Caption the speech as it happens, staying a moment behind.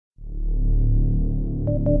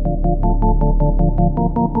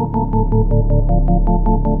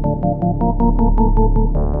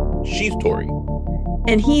She's Tori.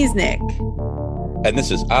 And he's Nick. And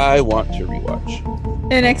this is I Want to Rewatch,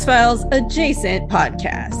 an X-Files adjacent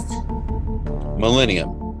podcast.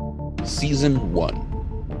 Millennium, Season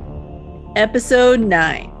 1. Episode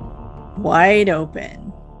 9, Wide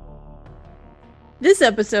Open. This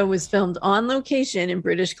episode was filmed on location in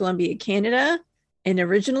British Columbia, Canada, and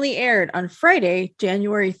originally aired on Friday,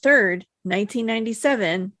 January 3rd,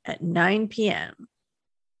 1997 at 9 p.m.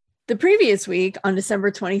 The previous week, on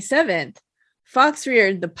December 27th, Fox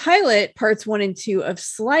aired the pilot parts 1 and 2 of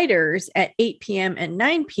Sliders at 8 p.m. and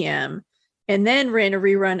 9 p.m. and then ran a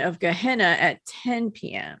rerun of Gehenna at 10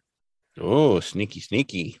 p.m. Oh,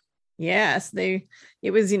 sneaky. Yes, it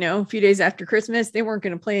was, a few days after Christmas. They weren't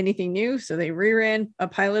going to play anything new, so they reran a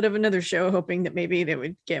pilot of another show, hoping that maybe they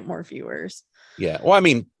would get more viewers. Yeah, well, I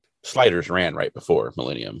mean, Sliders ran right before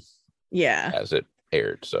Millennium. Yeah. As it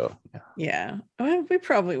aired, so. Yeah. Well, we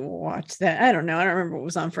probably watched that. I don't know. I don't remember what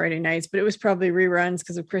was on Friday nights, but it was probably reruns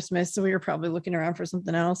because of Christmas, so we were probably looking around for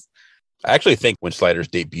something else. I actually think when Sliders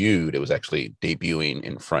debuted, it was actually debuting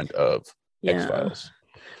in front of X-Files.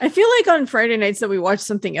 I feel like on Friday nights that we watched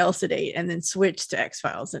something else at 8 and then switched to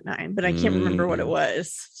X-Files at 9, but I can't remember what it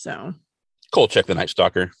was. So Kolchak the Night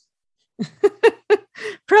Stalker.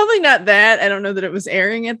 Probably not that. I don't know that it was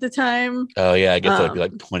airing at the time. Oh yeah, I guess that would be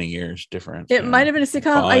like 20 years different. It might have been a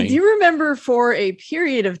sitcom. I do remember for a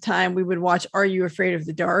period of time we would watch Are You Afraid of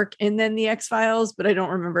the Dark and then the X-Files, but I don't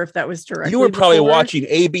remember if that was directly. You were probably watching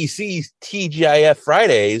ABC's TGIF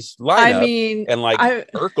Fridays lineup. I mean, and like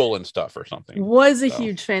Urkel and stuff or something. Was a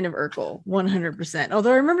huge fan of Urkel, 100%.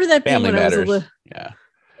 Although I remember that being Family when Matters. I was a little. Yeah.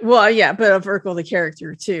 Well, yeah, but of Urkel the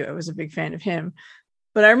character too. I was a big fan of him.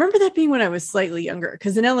 But I remember that being when I was slightly younger,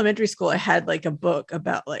 because in elementary school, I had like a book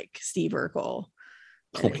about like Steve Urkel.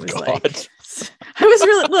 Oh my God. I was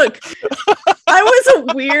really, look, I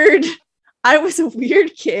was a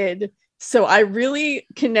weird kid. So I really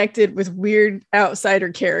connected with weird outsider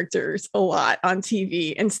characters a lot on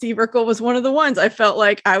TV. And Steve Urkel was one of the ones. I felt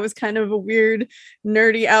like I was kind of a weird,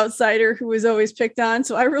 nerdy outsider who was always picked on.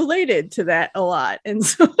 So I related to that a lot. And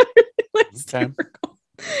so I really liked Steve Urkel.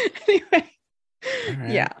 Anyway. Right.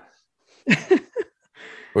 Yeah.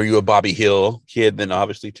 Were you a Bobby Hill kid then,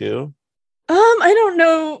 obviously, too? I don't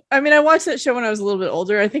know. I mean, I watched that show when I was a little bit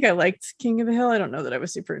older. I think I liked King of the Hill. I don't know that I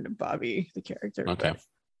was super into Bobby, the character. Okay. But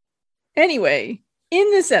anyway, in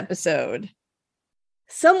this episode,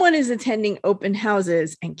 someone is attending open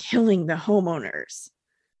houses and killing the homeowners.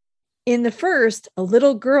 In the first, a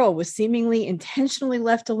little girl was seemingly intentionally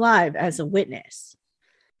left alive as a witness.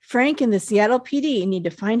 Frank and the Seattle PD need to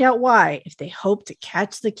find out why if they hope to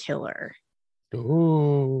catch the killer.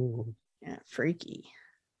 Ooh. Yeah, freaky.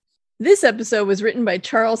 This episode was written by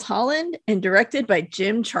Charles Holland and directed by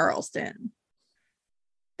Jim Charleston.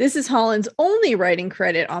 This is Holland's only writing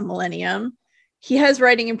credit on Millennium. He has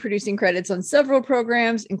writing and producing credits on several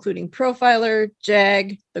programs, including Profiler,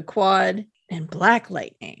 JAG, The Quad, and Black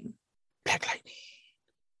Lightning. Black Lightning.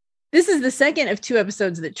 This is the second of 2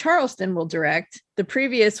 episodes that Charleston will direct. The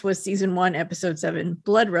previous was season 1, episode 7,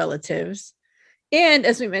 Blood Relatives. And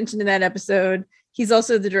as we mentioned in that episode, he's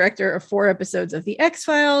also the director of 4 episodes of The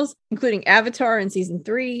X-Files, including Avatar in season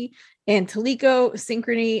 3, and Teleco,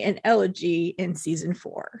 Synchrony, and Elegy in season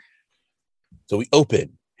 4. So we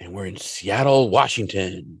open, and we're in Seattle,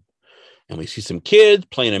 Washington. And we see some kids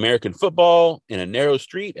playing American football in a narrow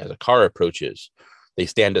street as a car approaches. They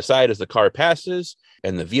stand aside as the car passes,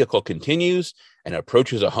 and the vehicle continues and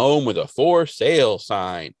approaches a home with a for sale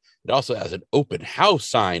sign. It also has an open house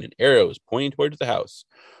sign and arrows pointing towards the house.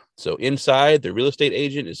 So inside, the real estate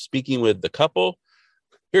agent is speaking with the couple.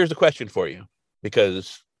 Here's the question for you,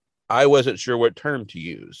 because I wasn't sure what term to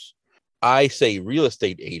use. I say real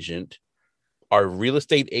estate agent. Are real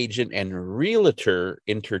estate agent and realtor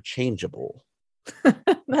interchangeable?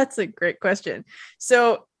 That's a great question.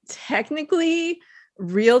 So technically,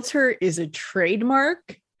 realtor is a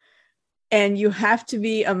trademark, and you have to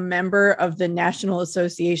be a member of the National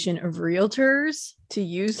Association of Realtors to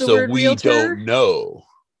use the word realtor. So we don't know.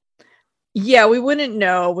 Yeah, we wouldn't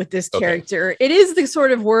know with this character. It is the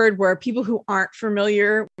sort of word where people who aren't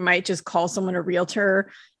familiar might just call someone a realtor.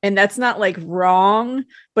 And that's not like wrong,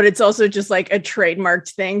 but it's also just like a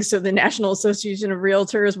trademarked thing. So the National Association of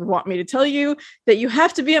Realtors would want me to tell you that you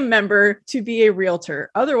have to be a member to be a realtor.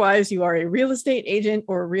 Otherwise, you are a real estate agent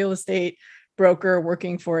or a real estate broker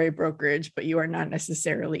working for a brokerage, but you are not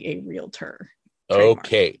necessarily a realtor. Trademark.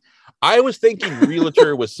 Okay. I was thinking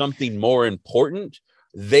realtor was something more important.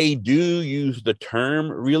 They do use the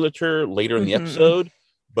term realtor later in the episode,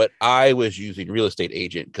 but I was using real estate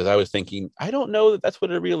agent because I was thinking, I don't know that that's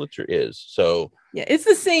what a realtor is. So yeah, it's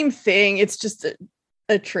the same thing. It's just a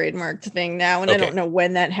trademarked thing now. And I don't know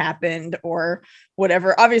when that happened or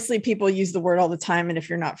whatever. Obviously, people use the word all the time. And if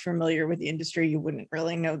you're not familiar with the industry, you wouldn't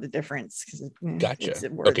really know the difference. Gotcha.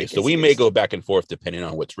 Okay, so we may go back and forth depending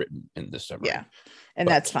on what's written in this summary. Yeah. And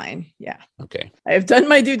that's fine. Yeah. Okay. I have done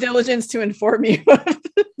my due diligence to inform you of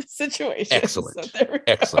the situation. Excellent. So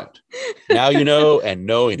excellent. Now you know, and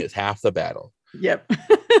knowing is half the battle. Yep.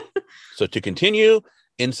 So to continue,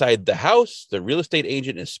 inside the house, the real estate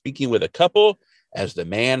agent is speaking with a couple as the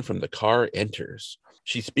man from the car enters.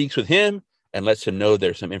 She speaks with him and lets him know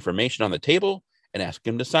there's some information on the table and asks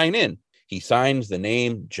him to sign in. He signs the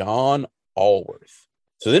name John Allworth.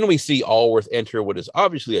 So then we see Allworth enter what is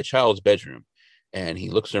obviously a child's bedroom. And he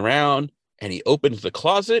looks around and he opens the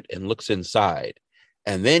closet and looks inside.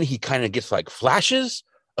 And then he kind of gets like flashes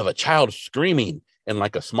of a child screaming in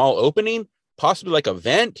like a small opening, possibly like a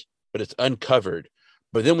vent, but it's uncovered.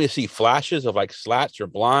 But then we see flashes of like slats or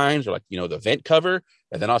blinds or like, the vent cover.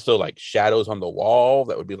 And then also like shadows on the wall.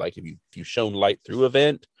 That would be like if you shone light through a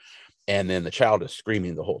vent. And then the child is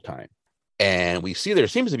screaming the whole time. And we see there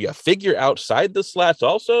seems to be a figure outside the slats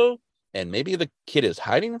also. And maybe the kid is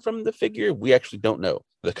hiding from the figure. We actually don't know.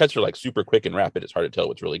 The cuts are like super quick and rapid. It's hard to tell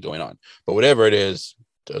what's really going on. But whatever it is,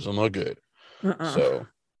 doesn't look good. So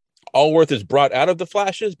Allworth is brought out of the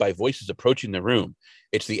flashes by voices approaching the room.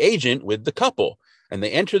 It's the agent with the couple. And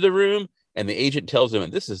they enter the room and the agent tells them,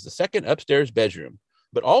 and this is the second upstairs bedroom.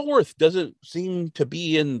 But Allworth doesn't seem to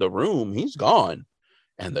be in the room. He's gone.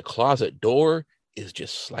 And the closet door is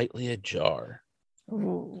just slightly ajar.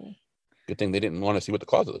 Ooh. Good thing they didn't want to see what the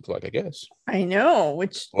closet looks like, I guess. I know,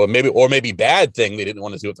 or maybe bad thing they didn't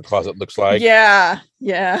want to see what the closet looks like. Yeah.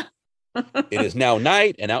 It is now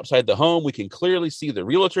night, and outside the home, we can clearly see the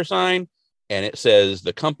realtor sign, and it says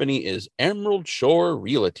the company is Emerald Shore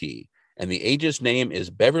Realty, and the agent's name is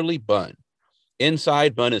Beverly Bunn.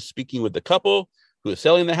 Inside, Bunn is speaking with the couple who is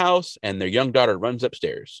selling the house, and their young daughter runs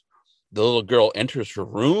upstairs. The little girl enters her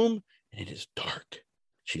room, and it is dark.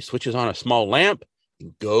 She switches on a small lamp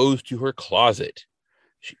and goes to her closet.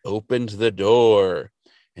 She opens the door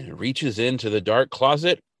and reaches into the dark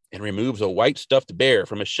closet and removes a white stuffed bear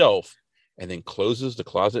from a shelf and then closes the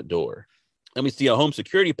closet door. And we see a home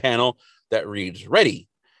security panel that reads ready.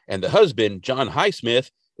 And the husband, John Highsmith,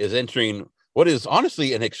 is entering what is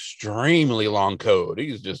honestly an extremely long code.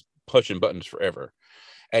 He's just pushing buttons forever.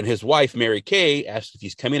 And his wife, Mary Kay, asks if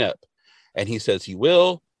he's coming up. And he says he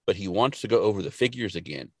will, but he wants to go over the figures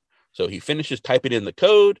again. So he finishes typing in the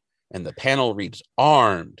code, and the panel reads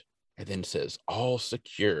armed, and then says all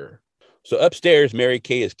secure. So upstairs, Mary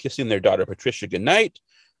Kay is kissing their daughter, Patricia, goodnight,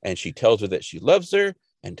 and she tells her that she loves her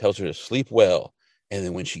and tells her to sleep well. And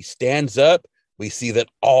then when she stands up, we see that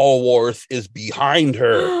Allworth is behind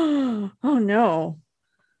her. Oh, no.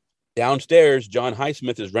 Downstairs, John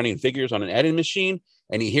Highsmith is running figures on an adding machine,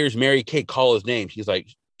 and he hears Mary Kay call his name. She's like,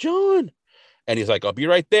 John. And he's like, I'll be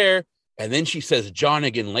right there. And then she says John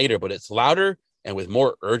again later, but it's louder and with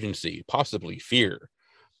more urgency, possibly fear.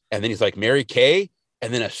 And then he's like, Mary Kay.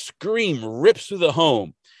 And then a scream rips through the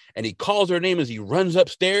home. And he calls her name as he runs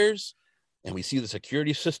upstairs. And we see the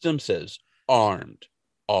security system says armed,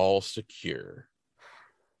 all secure.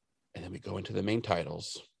 And then we go into the main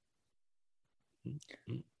titles.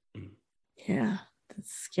 Yeah,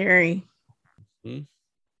 that's scary. And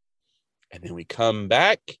then we come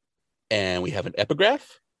back and we have an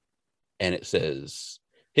epigraph. And it says,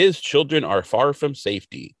 his children are far from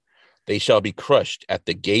safety. They shall be crushed at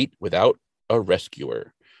the gate without a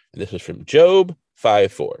rescuer. And this is from Job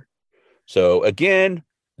 5:4. So again,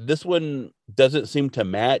 this one doesn't seem to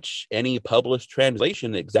match any published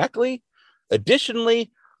translation exactly.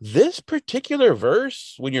 Additionally, this particular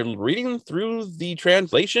verse, when you're reading through the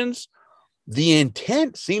translations, the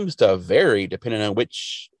intent seems to vary depending on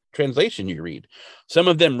which translation you read. Some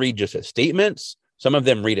of them read just as statements. Some of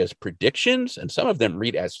them read as predictions, and some of them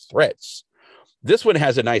read as threats. This one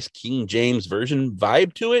has a nice King James Version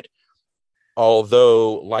vibe to it,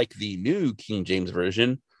 although like the new King James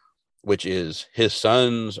Version, which is, his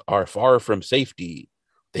sons are far from safety.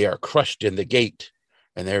 They are crushed in the gate,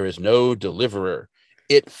 and there is no deliverer.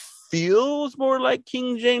 It feels more like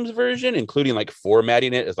King James Version, including like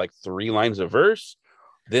formatting it as like 3 lines of verse,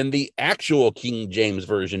 than the actual King James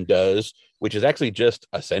Version does, which is actually just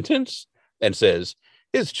a sentence. And says,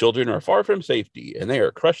 his children are far from safety, and they are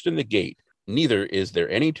crushed in the gate. Neither is there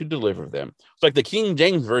any to deliver them. It's like the King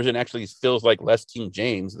James Version actually feels like less King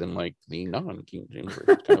James than like the non-King James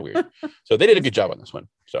Version. It's kind of weird. So they did a good job on this one.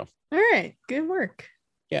 So, all right. Good work.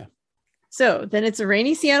 Yeah. So then it's a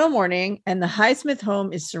rainy Seattle morning, and the Highsmith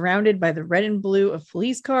home is surrounded by the red and blue of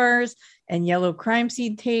police cars and yellow crime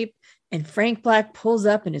scene tape. And Frank Black pulls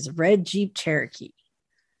up in his red Jeep Cherokee.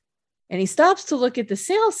 And he stops to look at the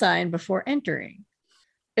sale sign before entering.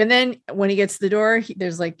 And then when he gets to the door,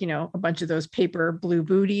 there's like, a bunch of those paper blue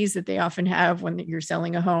booties that they often have when you're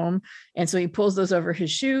selling a home. And so he pulls those over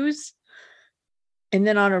his shoes. And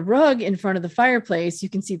then on a rug in front of the fireplace, you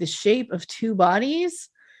can see the shape of two bodies.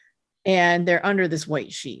 And they're under this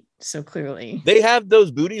white sheet. So clearly they have those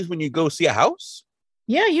booties when you go see a house.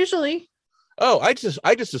 Yeah, usually. Oh, I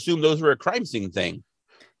just assumed those were a crime scene thing.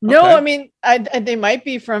 No, Okay. I mean, they might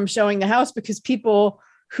be from showing the house, because people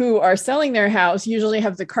who are selling their house usually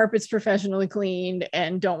have the carpets professionally cleaned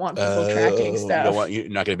and don't want people tracking stuff. You're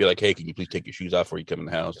not going to be like, hey, can you please take your shoes off before you come in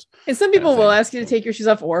the house? And some people will ask you to take your shoes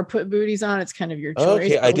off or put booties on. It's kind of your choice.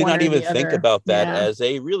 Okay, I did not even think about that Yeah. as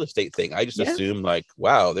a real estate thing. I just assumed like,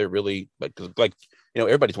 wow, they're really like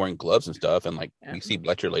everybody's wearing gloves and stuff, and like we see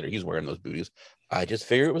Fletcher later, he's wearing those booties. I just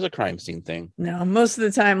figured it was a crime scene thing. No, most of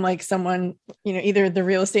the time, like someone, either the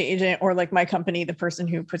real estate agent or like my company, the person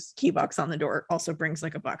who puts the key box on the door also brings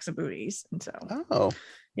like a box of booties. And so,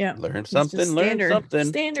 yeah, learn something.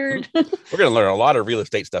 Standard. We're gonna learn a lot of real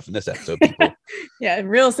estate stuff in this episode, people. Yeah,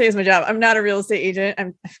 real estate is my job. I'm not a real estate agent.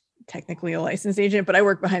 I'm technically a licensed agent, but I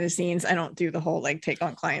work behind the scenes. I don't do the whole like take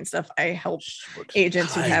on client stuff. I help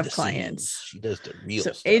agents who have clients. She does the real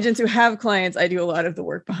stuff. Agents who have clients, I do a lot of the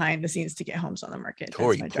work behind the scenes to get homes on the market.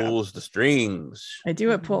 Tori pulls the strings. I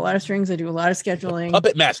do pull a lot of strings. I do a lot of scheduling.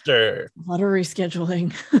 Puppet master. A lot of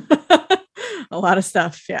rescheduling. A lot of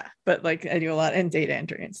stuff. Yeah. But like I do a lot, and data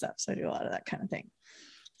entry and stuff. So I do a lot of that kind of thing.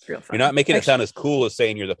 It's real fun. You're not making it sound as cool as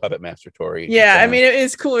saying you're the puppet master, Tori. Yeah, I mean, it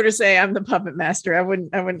is cooler to say I'm the puppet master. I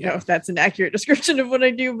wouldn't know if that's an accurate description of what I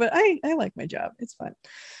do, but I like my job. It's fun.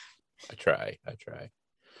 I try.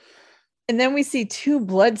 And then we see two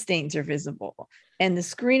bloodstains are visible, and the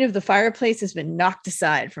screen of the fireplace has been knocked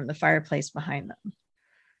aside from the fireplace behind them.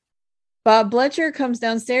 Bob Bletcher comes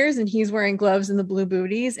downstairs, and he's wearing gloves and the blue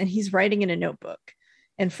booties, and he's writing in a notebook.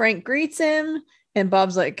 And Frank greets him, and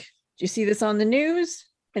Bob's like, "Did you see this on the news?"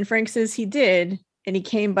 And Frank says he did, and he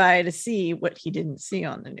came by to see what he didn't see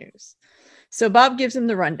on the news. So Bob gives him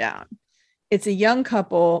the rundown. It's a young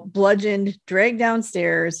couple bludgeoned, dragged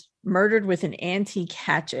downstairs, murdered with an antique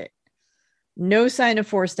hatchet. No sign of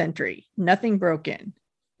forced entry, nothing broken,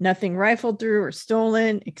 nothing rifled through or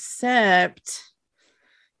stolen, except...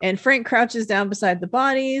 And Frank crouches down beside the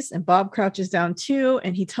bodies, and Bob crouches down too,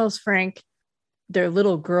 and he tells Frank their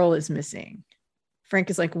little girl is missing. Frank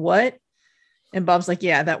is like, "What?" And Bob's like,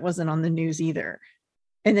 "Yeah, that wasn't on the news either."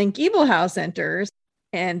 And then Giebelhaus enters,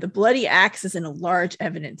 and the bloody axe is in a large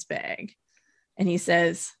evidence bag. And he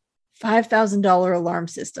says, $5,000 alarm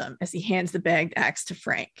system, as he hands the bagged axe to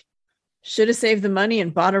Frank. Should have saved the money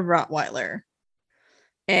and bought a Rottweiler.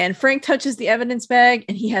 And Frank touches the evidence bag,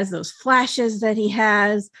 and he has those flashes that he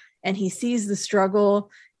has, and he sees the struggle,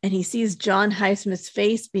 and he sees John Highsmith's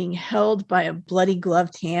face being held by a bloody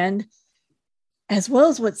gloved hand, as well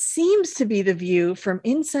as what seems to be the view from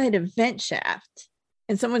inside a vent shaft,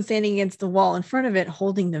 and someone standing against the wall in front of it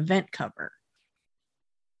holding the vent cover.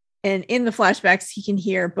 And in the flashbacks, he can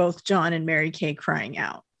hear both John and Mary Kay crying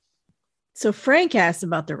out. So Frank asks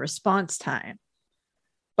about the response time.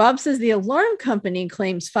 Bob says the alarm company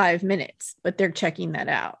claims 5 minutes, but they're checking that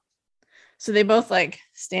out. So they both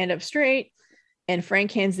stand up straight, and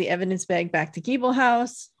Frank hands the evidence bag back to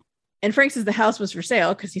Giebelhaus. And Frank says the house was for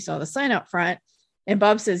sale because he saw the sign out front. And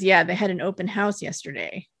Bob says, yeah, they had an open house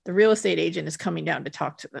yesterday. The real estate agent is coming down to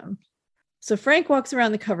talk to them. So Frank walks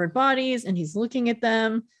around the covered bodies, and he's looking at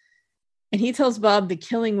them. And he tells Bob the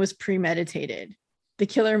killing was premeditated. The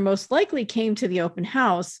killer most likely came to the open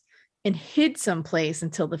house and hid someplace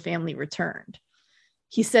until the family returned.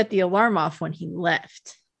 He set the alarm off when he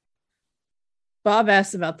left. Bob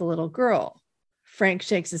asks about the little girl. Frank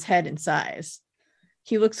shakes his head and sighs.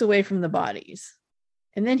 He looks away from the bodies.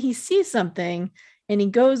 And then he sees something, and he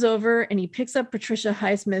goes over and he picks up Patricia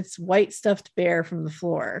Highsmith's white stuffed bear from the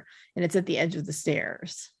floor, and it's at the edge of the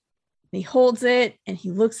stairs. And he holds it, and he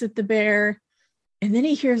looks at the bear, and then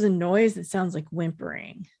he hears a noise that sounds like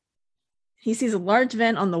whimpering. He sees a large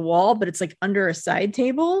vent on the wall, but it's under a side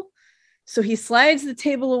table. So he slides the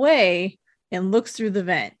table away and looks through the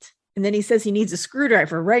vent. And then he says he needs a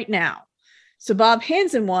screwdriver right now. So Bob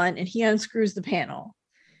hands him one, and he unscrews the panel.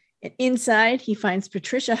 And inside, he finds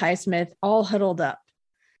Patricia Highsmith all huddled up.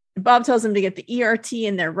 And Bob tells him to get the ERT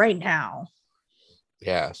in there right now.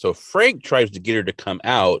 Yeah, so Frank tries to get her to come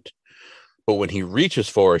out, but when he reaches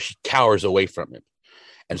for her, she cowers away from him.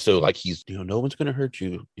 And so like he's, no one's going to hurt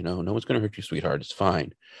you. No one's going to hurt you, sweetheart. It's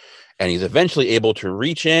fine. And he's eventually able to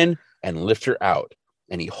reach in and lift her out.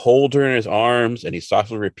 And he holds her in his arms and he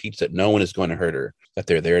softly repeats that no one is going to hurt her, that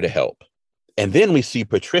they're there to help. And then we see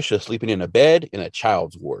Patricia sleeping in a bed in a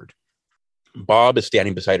child's ward. Bob is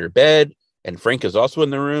standing beside her bed and Frank is also in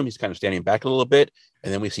the room. He's kind of standing back a little bit.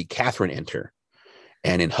 And then we see Catherine enter.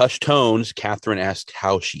 And in hushed tones, Catherine asks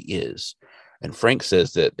how she is. And Frank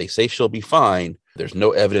says that they say she'll be fine. There's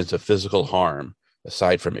no evidence of physical harm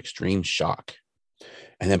aside from extreme shock.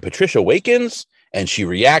 And then Patricia awakens and she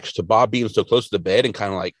reacts to Bob being so close to the bed and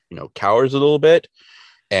kind of like, cowers a little bit.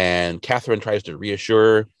 And Catherine tries to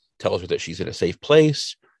reassure her, tells her that she's in a safe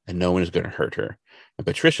place and no one is going to hurt her. And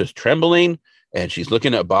Patricia's trembling and she's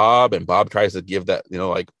looking at Bob, and Bob tries to give that,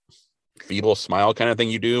 like feeble smile kind of thing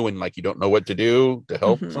you do when like you don't know what to do to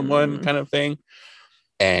help someone kind of thing.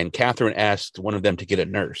 And Catherine asks one of them to get a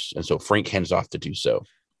nurse. And so Frank hands off to do so.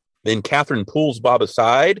 Then Catherine pulls Bob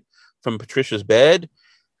aside from Patricia's bed.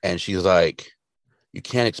 And she's like, you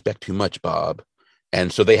can't expect too much, Bob.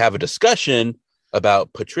 And so they have a discussion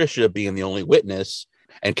about Patricia being the only witness.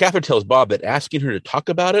 And Catherine tells Bob that asking her to talk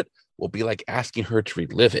about it will be like asking her to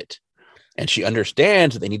relive it. And she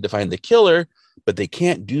understands that they need to find the killer, but they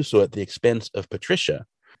can't do so at the expense of Patricia.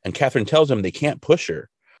 And Catherine tells them they can't push her.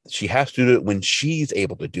 She has to do it when she's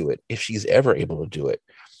able to do it, if she's ever able to do it.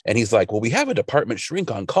 And he's like, well, we have a department shrink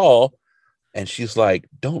on call. And she's like,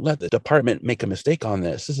 don't let the department make a mistake on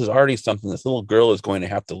this. This is already something this little girl is going to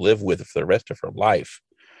have to live with for the rest of her life.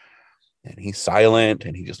 And he's silent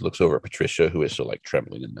and he just looks over at Patricia, who is still like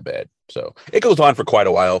trembling in the bed. So it goes on for quite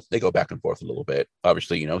a while. They go back and forth a little bit.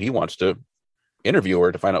 Obviously, he wants to interview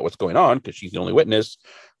her to find out what's going on because she's the only witness,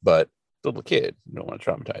 but the little kid, you don't want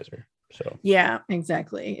to traumatize her. So yeah,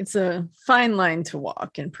 exactly. It's a fine line to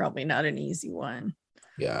walk and probably not an easy one.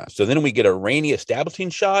 Yeah. So then we get a rainy establishing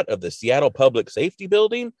shot of the Seattle Public Safety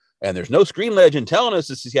Building. And there's no screen legend telling us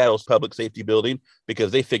this is Seattle's Public Safety Building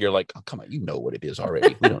because they figure like, oh, come on, you know what it is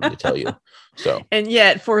already. We don't need to tell you. So, and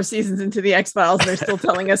yet 4 seasons into the X-Files, they're still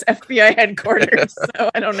telling us FBI headquarters.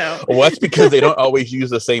 So I don't know. Well, that's because they don't always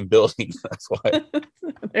use the same building. That's why.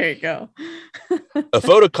 There you go. A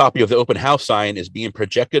photocopy of the open house sign is being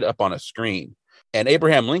projected up on a screen. And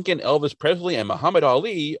Abraham Lincoln, Elvis Presley, and Muhammad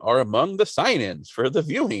Ali are among the sign-ins for the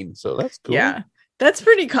viewing. So that's cool. Yeah. That's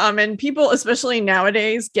pretty common. People, especially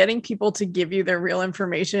nowadays, getting people to give you their real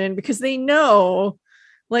information because they know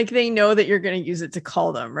that you're going to use it to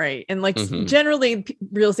call them, right? And like generally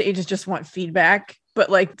real estate agents just want feedback,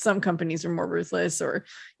 but like some companies are more ruthless or,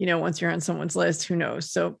 once you're on someone's list, who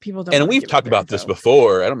knows? So people don't. And we've talked about this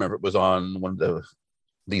before. I don't remember if it was on one of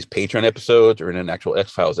these Patreon episodes or in an actual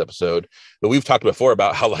X-Files episode, but we've talked before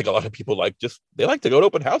about how like a lot of people they like to go to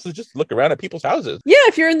open houses, just look around at people's houses. Yeah,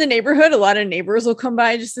 if you're in the neighborhood, a lot of neighbors will come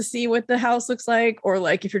by just to see what the house looks like, or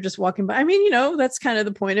like if you're just walking by. I mean, that's kind of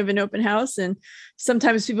the point of an open house. And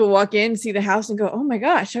sometimes people walk in, see the house, and go, "Oh my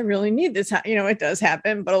gosh, I really need this." It does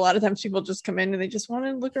happen, but a lot of times people just come in and they just want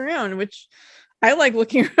to look around, which I like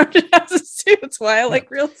looking around at houses too. That's why I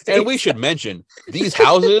like real estate. And we should mention these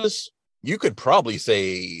houses. You could probably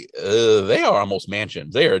say they are almost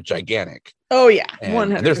mansions. They are gigantic. Oh yeah,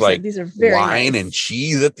 100%. And there's like these are very wine nice. and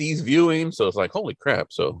cheese at these viewings, so it's like holy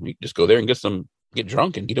crap. So you just go there and get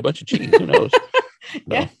drunk and eat a bunch of cheese. Who knows?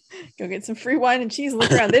 Yeah, go get some free wine and cheese.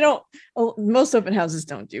 Look around. Most open houses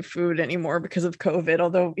don't do food anymore because of COVID.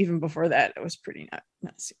 Although even before that, it was pretty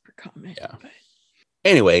not super common. Yeah. But.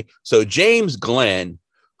 Anyway, so James Glenn,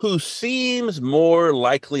 who seems more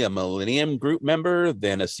likely a Millennium Group member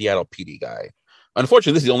than a Seattle PD guy.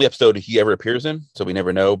 Unfortunately, this is the only episode he ever appears in, so we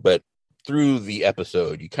never know. But through the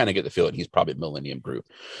episode, you kind of get the feeling he's probably Millennium Group.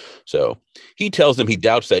 So he tells them he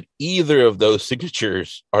doubts that either of those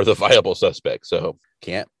signatures are the viable suspect. So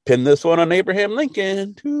can't pin this one on Abraham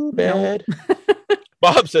Lincoln. Too bad. No.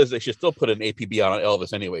 Bob says they should still put an APB on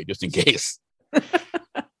Elvis anyway, just in case.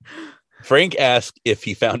 Frank asked if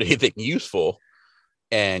he found anything useful.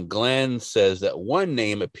 And Glenn says that one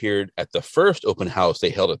name appeared at the first open house they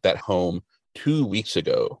held at that home 2 weeks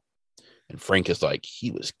ago. And Frank is like,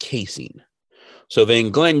 he was casing. So then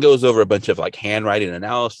Glenn goes over a bunch of like handwriting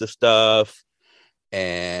analysis stuff.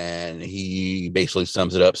 And he basically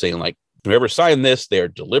sums it up saying like, whoever signed this, they're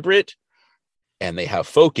deliberate and they have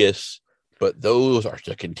focus, but those are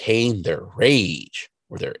to contain their rage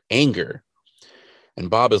or their anger. And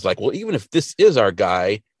Bob is like, well, even if this is our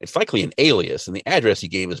guy, it's likely an alias, and the address he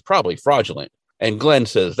gave is probably fraudulent. And Glenn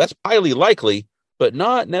says, that's highly likely, but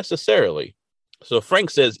not necessarily. So Frank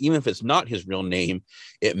says, even if it's not his real name,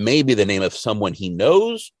 it may be the name of someone he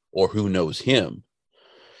knows or who knows him.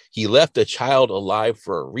 He left a child alive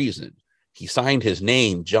for a reason. He signed his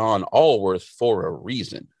name, John Allworth, for a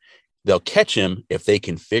reason. They'll catch him if they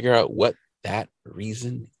can figure out what that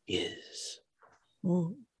reason is.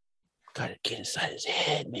 Ooh. Gotta get inside his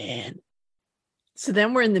head, man. So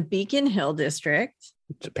then we're in the Beacon Hill district.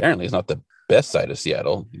 Which apparently is not the best side of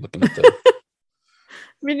Seattle. Looking at the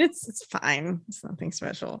I mean, it's fine. It's nothing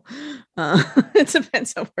special. It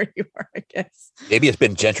depends on where you are, I guess. Maybe it's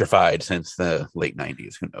been gentrified since the late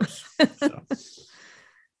 90s. Who knows?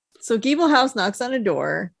 So Giebelhaus knocks on a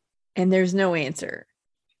door and there's no answer.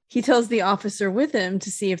 He tells the officer with him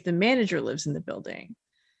to see if the manager lives in the building.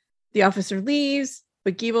 The officer leaves,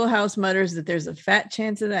 but Giebelhaus mutters that there's a fat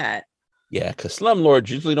chance of that. Yeah, because slumlords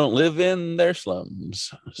usually don't live in their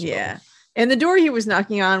slums. So. Yeah. And the door he was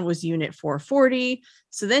knocking on was unit 440.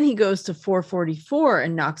 So then he goes to 444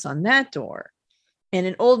 and knocks on that door. And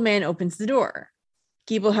an old man opens the door.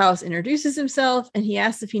 Giebelhaus introduces himself and he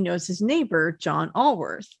asks if he knows his neighbor, John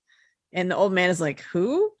Allworth. And the old man is like,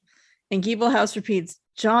 who? And Giebelhaus repeats,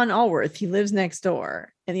 John Allworth. He lives next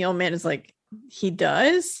door. And the old man is like, he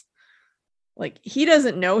does? Like, he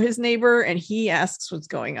doesn't know his neighbor and he asks what's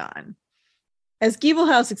going on. As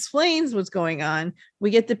Giebelhaus explains what's going on, we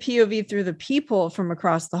get the POV through the peephole from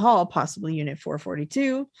across the hall, possibly unit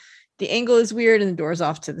 442. The angle is weird and the door's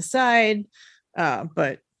off to the side.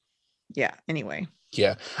 But yeah, anyway.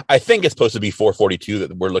 Yeah, I think it's supposed to be 442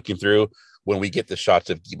 that we're looking through. When we get the shots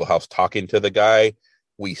of Giebelhaus talking to the guy,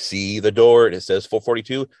 we see the door and it says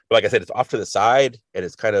 442. But like I said, it's off to the side and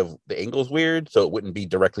it's kind of, the angle's weird. So it wouldn't be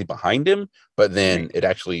directly behind him, but then It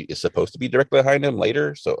actually is supposed to be directly behind him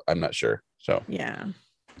later. So I'm not sure. So yeah,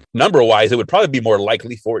 number wise, it would probably be more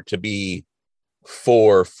likely for it to be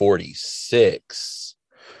 446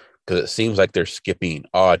 because it seems like they're skipping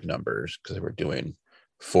odd numbers because we're doing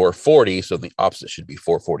 440. So the opposite should be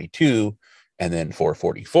 442 and then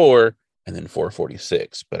 444 and then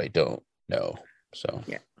 446. But I don't know. So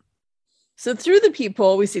yeah. So through the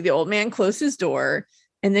peephole, we see the old man close his door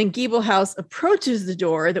and then Giebelhaus approaches the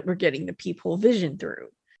door that we're getting the peephole vision through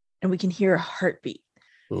and we can hear a heartbeat.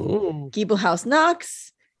 Ooh. Giebelhaus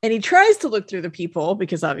knocks and he tries to look through the peephole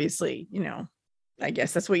because obviously, I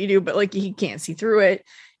guess that's what you do, but like he can't see through it.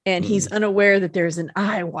 And he's unaware that there's an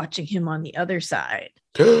eye watching him on the other side.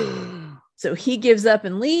 So he gives up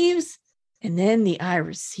and leaves. And then the eye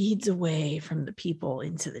recedes away from the peephole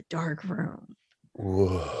into the dark room.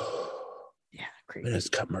 Whoa. Yeah, crazy. It is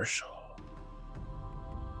commercial.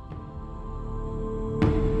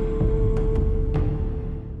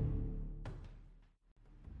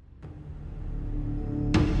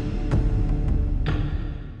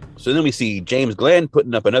 So then we see James Glenn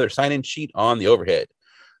putting up another sign-in sheet on the overhead.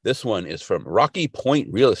 This one is from Rocky Point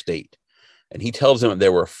Real Estate. And he tells them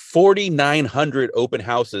there were 4,900 open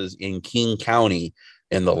houses in King County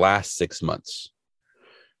in the last 6 months.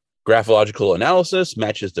 Graphological analysis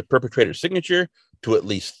matches the perpetrator's signature to at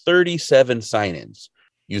least 37 sign-ins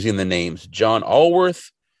using the names John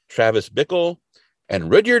Allworth, Travis Bickle,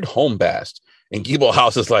 and Rudyard Holmbast. And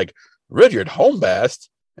Giebelhaus is like, Rudyard Holmbast?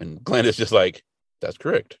 And Glenn is just like, that's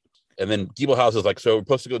correct. And then Giebelhaus is like, so we're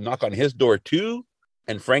supposed to go knock on his door too?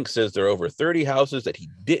 And Frank says there are over 30 houses that he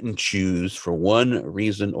didn't choose for one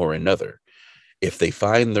reason or another. If they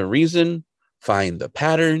find the reason, find the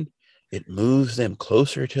pattern, it moves them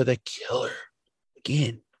closer to the killer.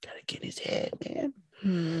 Again, gotta get in his head,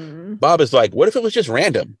 man. Bob is like, what if it was just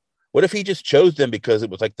random? What if he just chose them because it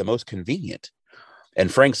was like the most convenient?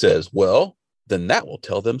 And Frank says, well, then that will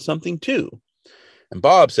tell them something too. And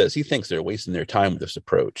Bob says he thinks they're wasting their time with this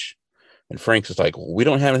approach. And Frank's is like, well, we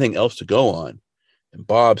don't have anything else to go on. And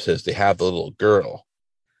Bob says they have the little girl.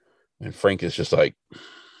 And Frank is just like,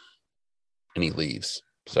 and he leaves.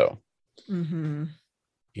 So,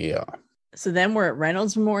 yeah. So then we're at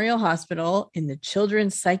Reynolds Memorial Hospital in the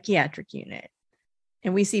Children's Psychiatric Unit.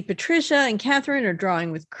 And we see Patricia and Catherine are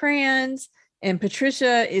drawing with crayons. And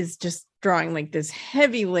Patricia is just drawing like this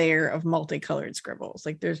heavy layer of multicolored scribbles.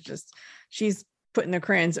 Like she's putting the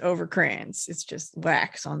crayons over crayons. It's just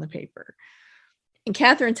wax on the paper. And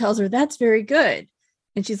Catherine tells her, that's very good.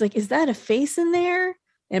 And she's like, is that a face in there?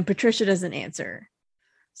 And Patricia doesn't answer.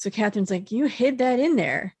 So Catherine's like, you hid that in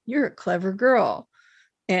there. You're a clever girl.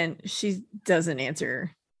 And she doesn't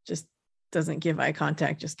answer, just doesn't give eye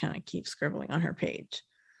contact, just kind of keeps scribbling on her page.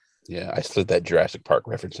 Yeah, I slid that Jurassic Park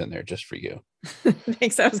reference in there just for you.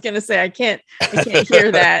 Thanks. I was going to say, I can't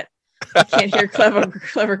hear that. I can't hear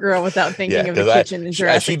clever girl without thinking of the kitchen in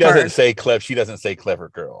Jurassic Park. She doesn't say clever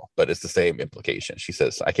girl, but it's the same implication. She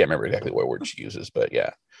says, I can't remember exactly what word she uses, but yeah.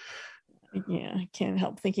 Yeah, I can't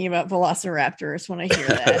help thinking about velociraptors when I hear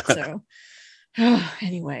that. So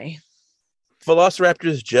anyway.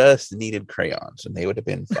 Velociraptors just needed crayons and they would have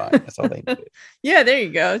been fine. That's all they needed. Yeah, there you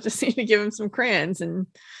go. Just need to give them some crayons and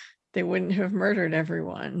they wouldn't have murdered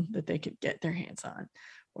everyone that they could get their hands on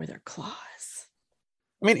or their claws.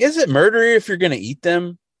 I mean, is it murder if you're going to eat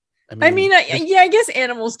them? I guess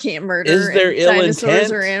animals can't murder. Is there ill dinosaurs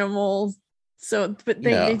intent? Or animals. So, but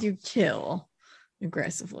they do kill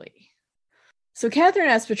aggressively. So Catherine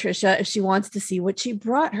asks Patricia if she wants to see what she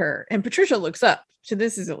brought her. And Patricia looks up. So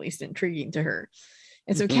this is at least intriguing to her.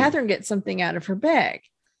 And so Catherine gets something out of her bag.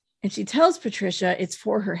 And she tells Patricia it's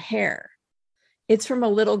for her hair. It's from a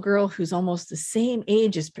little girl who's almost the same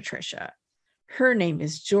age as Patricia. Her name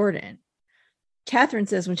is Jordan. Catherine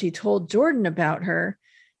says when she told Jordan about her,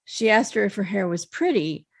 she asked her if her hair was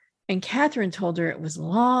pretty. And Catherine told her it was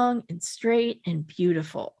long and straight and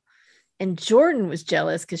beautiful. And Jordan was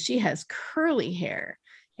jealous because she has curly hair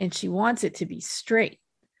and she wants it to be straight.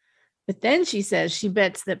 But then she says she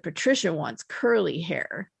bets that Patricia wants curly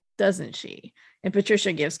hair, doesn't she? And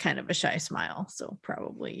Patricia gives kind of a shy smile. So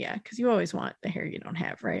probably, yeah, because you always want the hair you don't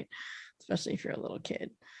have, right? Especially if you're a little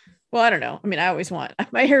kid. Well, I don't know. I mean, I always want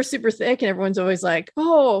my hair super thick and everyone's always like,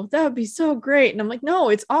 oh, that would be so great. And I'm like, no,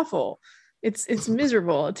 it's awful. It's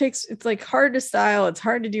miserable. It's like hard to style. It's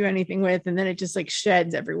hard to do anything with. And then it just like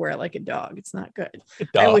sheds everywhere like a dog. It's not good.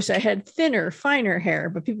 I wish I had thinner, finer hair,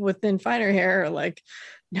 but people with thin, finer hair are like,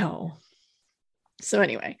 no. So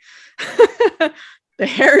anyway, the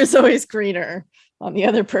hair is always greener on the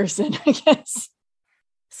other person, I guess.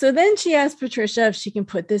 So then she asked Patricia if she can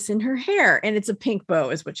put this in her hair. And it's a pink bow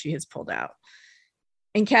is what she has pulled out.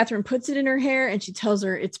 And Catherine puts it in her hair and she tells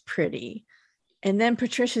her it's pretty. And then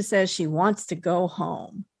Patricia says she wants to go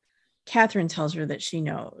home. Catherine tells her that she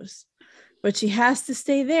knows, but she has to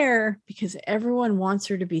stay there because everyone wants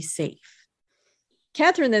her to be safe.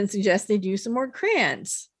 Catherine then suggests they do some more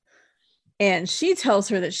crayons. And she tells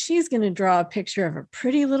her that she's going to draw a picture of a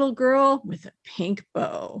pretty little girl with a pink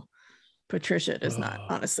bow. Patricia does not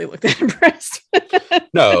honestly look that impressed.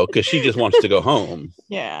 No, because she just wants to go home.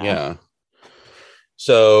 Yeah.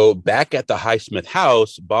 So back at the Highsmith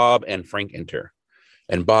house, Bob and Frank enter.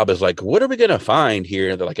 And Bob is like, what are we going to find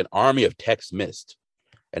here? They're like an army of Tex mist.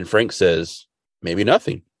 And Frank says, maybe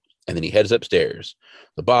nothing. And then he heads upstairs.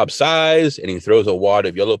 So Bob sighs and he throws a wad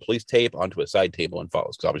of yellow police tape onto a side table and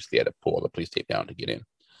follows. Because obviously they had to pull the police tape down to get in.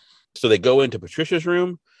 So they go into Patricia's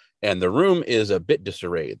room. And the room is a bit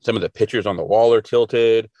disarrayed. Some of the pictures on the wall are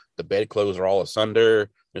tilted. The bedclothes are all asunder.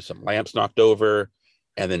 There's some lamps knocked over.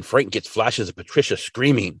 And then Frank gets flashes of Patricia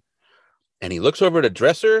screaming. And he looks over at a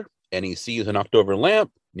dresser and he sees a knocked over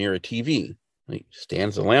lamp near a TV. He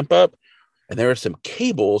stands the lamp up and there are some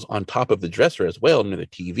cables on top of the dresser as well near the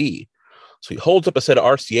TV. So he holds up a set of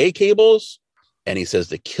RCA cables and he says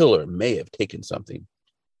the killer may have taken something.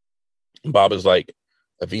 And Bob is like,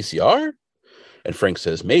 a VCR? And Frank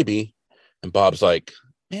says, maybe. And Bob's like,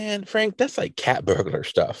 man, Frank, that's like cat burglar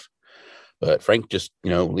stuff. But Frank just,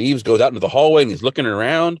 leaves, goes out into the hallway and he's looking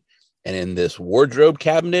around. And in this wardrobe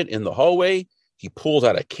cabinet in the hallway, he pulls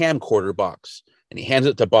out a camcorder box and he hands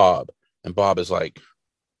it to Bob. And Bob is like,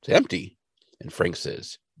 it's empty. And Frank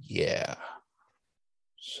says, yeah.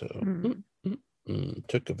 So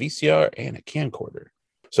took a VCR and a camcorder.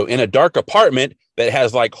 So in a dark apartment that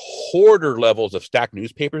has like hoarder levels of stacked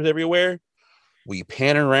newspapers everywhere, we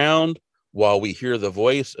pan around while we hear the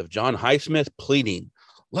voice of John Highsmith pleading,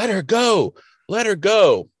 let her go, let her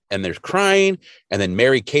go. And there's crying. And then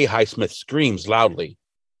Mary Kay Highsmith screams loudly.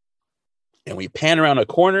 And we pan around a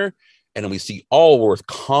corner and we see Allworth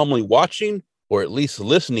calmly watching or at least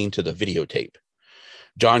listening to the videotape.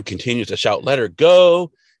 John continues to shout, let her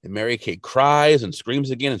go. And Mary Kay cries and screams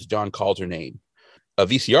again as John calls her name. A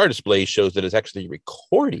VCR display shows that it's actually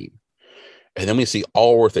recording. And then we see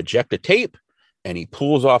Allworth eject a tape and he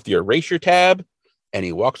pulls off the erasure tab and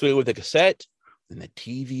he walks away with the cassette and the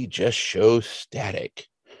TV just shows static.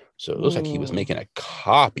 So it looks like he was making a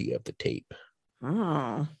copy of the tape.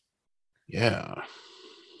 Oh. Yeah.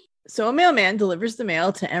 So a mailman delivers the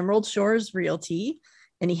mail to Emerald Shores Realty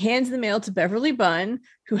and he hands the mail to Beverly Bunn,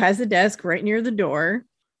 who has a desk right near the door.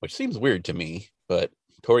 Which seems weird to me, but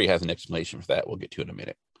Tori has an explanation for that. We'll get to in a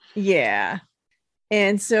minute. Yeah.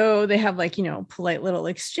 And so they have polite little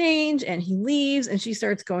exchange and he leaves and she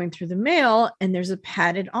starts going through the mail and there's a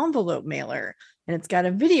padded envelope mailer and it's got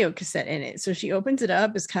a video cassette in it. So she opens it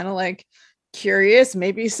up, is kind of like curious.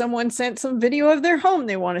 Maybe someone sent some video of their home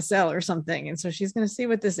they want to sell or something. And so she's going to see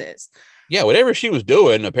what this is. Yeah, whatever she was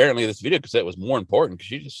doing, apparently this video cassette was more important because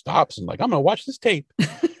she just stops and like, I'm going to watch this tape.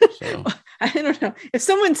 So I don't know. If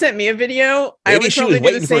someone sent me a video, maybe she was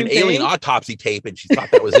waiting for an alien autopsy tape and she thought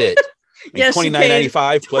that was it. Yes,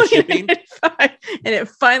 $29.95 plus shipping. And it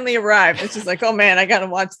finally arrived. It's just like, oh man, I gotta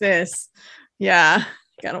watch this. Yeah,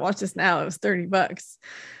 gotta watch this now. It was $30.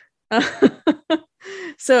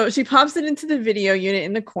 So she pops it into the video unit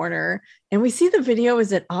in the corner, and we see the video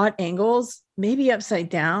is at odd angles, maybe upside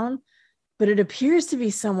down, but it appears to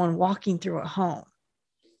be someone walking through a home.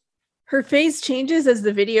 Her face changes as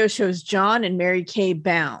the video shows John and Mary Kay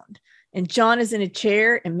bound. And John is in a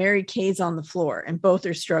chair and Mary Kay's on the floor, and both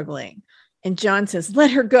are struggling. And John says,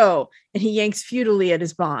 let her go. And he yanks futilely at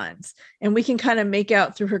his bonds. And we can kind of make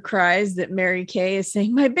out through her cries that Mary Kay is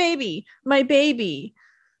saying, my baby, my baby.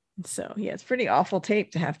 And so, yeah, it's pretty awful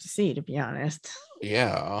tape to have to see, to be honest.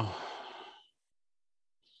 Yeah.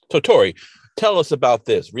 So, Tori, tell us about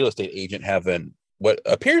this real estate agent having what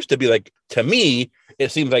appears to be like, to me,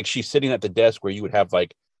 it seems like she's sitting at the desk where you would have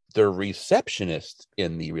like the receptionist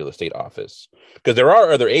in the real estate office, because there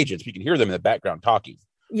are other agents. We can hear them in the background talking.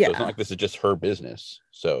 Yeah. So it's not like this is just her business.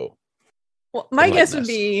 So, well, my guess would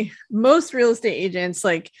be most real estate agents,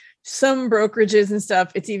 like some brokerages and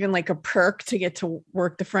stuff, it's even like a perk to get to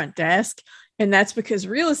work the front desk. And that's because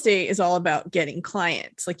real estate is all about getting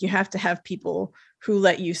clients. Like you have to have people who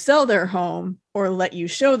let you sell their home or let you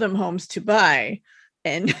show them homes to buy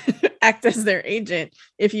and act as their agent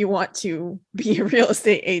if you want to be a real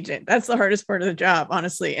estate agent. That's the hardest part of the job,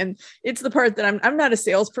 honestly. And it's the part that I'm not a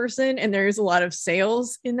salesperson, and there is a lot of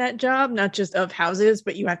sales in that job, not just of houses,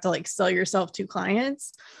 but you have to like sell yourself to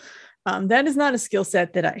clients. That is not a skill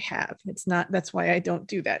set that I have. It's not, that's why I don't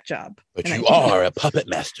do that job. But you are a puppet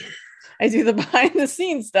master. I do the behind the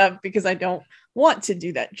scenes stuff because I don't want to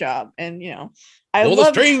do that job. And, you know, I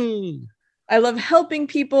love helping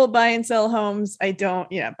people buy and sell homes.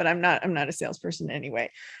 But I'm not a salesperson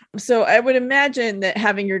anyway. So I would imagine that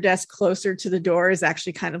having your desk closer to the door is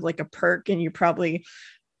actually kind of like a perk, and you probably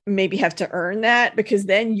maybe have to earn that, because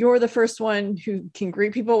then you're the first one who can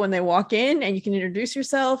greet people when they walk in, and you can introduce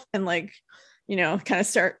yourself and like, you know, kind of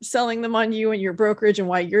start selling them on you and your brokerage and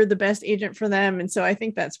why you're the best agent for them. And so I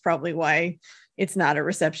think that's probably why it's not a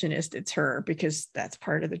receptionist, it's her, because that's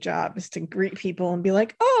part of the job, is to greet people and be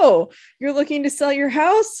like, oh, you're looking to sell your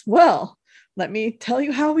house? Well, let me tell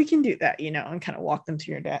you how we can do that, you know, and kind of walk them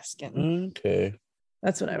to your desk. And okay,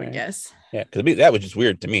 that's what I would guess. Yeah, because that was just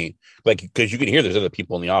weird to me, like, because you can hear there's other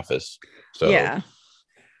people in the office. So yeah,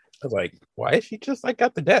 I was like, why is she just like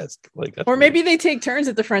at the desk? Like, or maybe they take turns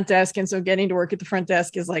at the front desk, and so getting to work at the front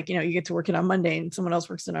desk is like, you know, you get to work it on Monday and someone else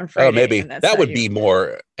works it on Friday. Oh, maybe that would be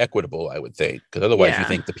more equitable, I would think, because otherwise you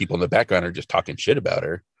think the people in the background are just talking shit about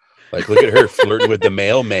her. Like, look at her flirting with the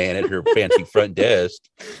mailman at her fancy front desk.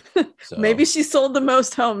 So. Maybe she sold the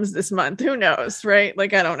most homes this month. Who knows, right?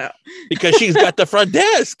 Like, I don't know. Because she's got the front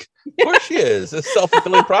desk. Of course she is. It's a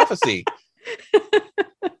self-fulfilling prophecy.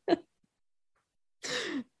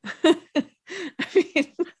 I mean,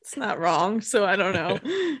 it's not wrong. So I don't know.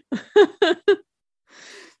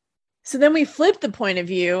 So then we flip the point of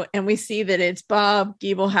view and we see that it's Bob,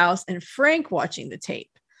 Giebelhaus, and Frank watching the tape.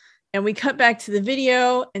 And we cut back to the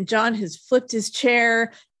video, and John has flipped his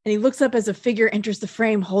chair, and he looks up as a figure enters the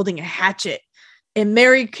frame holding a hatchet. And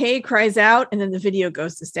Mary Kay cries out, and then the video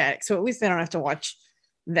goes to static. So at least I don't have to watch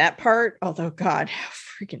that part. Although, God, how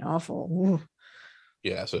freaking awful. Ooh.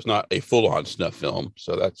 Yeah, so it's not a full-on snuff film,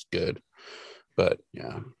 so that's good. But,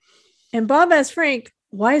 yeah. And Bob asks Frank,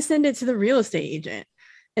 why send it to the real estate agent?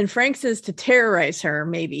 And Frank says to terrorize her,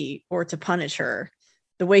 maybe, or to punish her,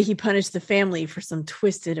 the way he punished the family for some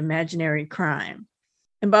twisted imaginary crime.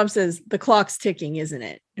 And Bob says, the clock's ticking, isn't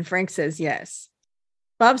it? And Frank says, yes.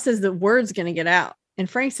 Bob says the word's going to get out. And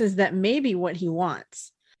Frank says that may be what he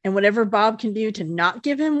wants. And whatever Bob can do to not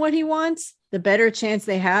give him what he wants, the better chance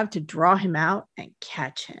they have to draw him out and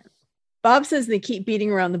catch him. Bob says they keep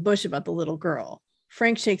beating around the bush about the little girl.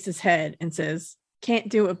 Frank shakes his head and says, can't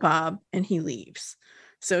do it, Bob. And he leaves.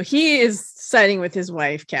 So he is siding with his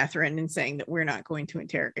wife, Catherine, and saying that we're not going to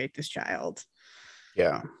interrogate this child.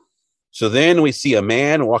 Yeah. So then we see a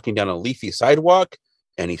man walking down a leafy sidewalk,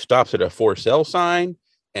 and he stops at a for sale sign,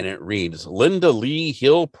 and it reads Linda Lee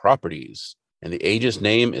Hill Properties. And the agent's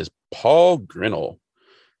name is Paul Grinnell.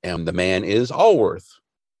 And the man is Allworth.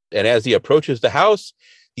 And as he approaches the house,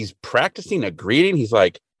 he's practicing a greeting. He's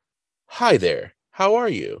like, hi there. How are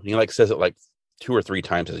you? And he like says it like 2 or 3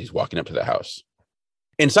 times as he's walking up to the house.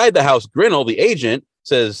 Inside the house, Grinnell, the agent,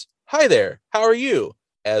 says, hi there. How are you?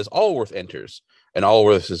 As Allworth enters. And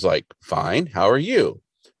Allworth is like, fine. How are you?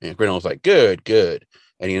 And Grinnell's like, good, good.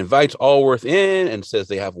 And he invites Allworth in and says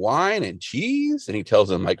they have wine and cheese. And he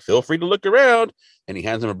tells him, like, feel free to look around. And he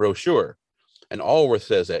hands him a brochure. And Allworth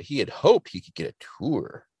says that he had hoped he could get a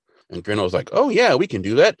tour. And Grinnell's like, oh, yeah, we can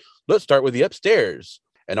do that. Let's start with the upstairs.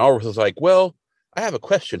 And Allworth is like, well, I have a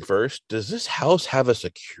question first. Does this house have a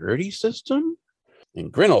security system?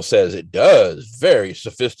 And Grinnell says it does. Very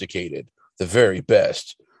sophisticated. The very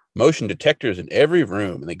best. Motion detectors in every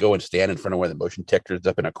room. And they go and stand in front of one of the motion detectors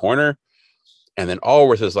up in a corner. And then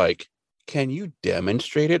Allworth is like, can you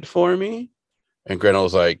demonstrate it for me? And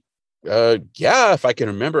Grinnell's like, yeah, if I can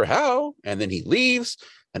remember how. And then he leaves.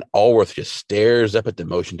 And Allworth just stares up at the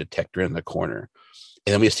motion detector in the corner.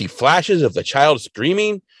 And then we see flashes of the child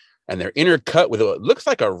screaming. And they're intercut with what looks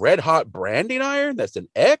like a red hot branding iron. That's an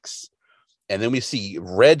X. And then we see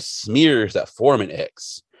red smears that form an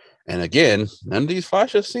X. And again, none of these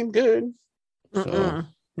flashes seem good. So,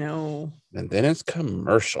 no. And then it's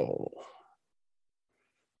commercial.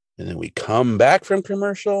 And then we come back from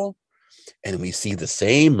commercial and we see the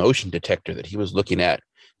same motion detector that he was looking at,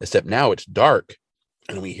 except now it's dark.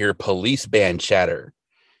 And we hear police band chatter.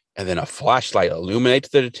 And then a flashlight illuminates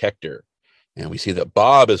the detector. And we see that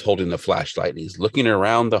Bob is holding the flashlight and he's looking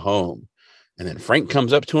around the home. And then Frank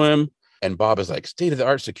comes up to him and Bob is like,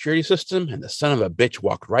 state-of-the-art security system. And the son of a bitch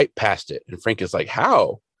walked right past it. And Frank is like,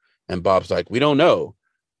 how? And Bob's like, we don't know.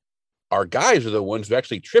 Our guys are the ones who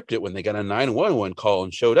actually tripped it when they got a 911 call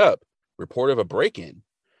and showed up. Report of a break-in.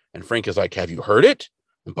 And Frank is like, have you heard it?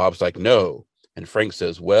 And Bob's like, no. And Frank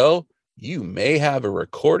says, well, you may have a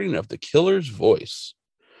recording of the killer's voice.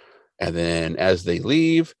 And then as they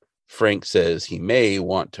leave, Frank says he may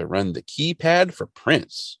want to run the keypad for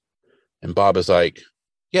Prince. And Bob is like,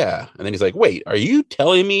 yeah. And then he's like, wait, are you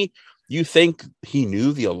telling me you think he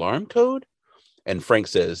knew the alarm code? And Frank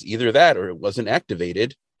says, either that or it wasn't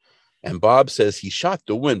activated. And Bob says he shot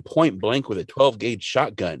the woman point blank with a 12-gauge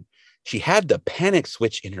shotgun. She had the panic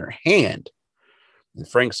switch in her hand. And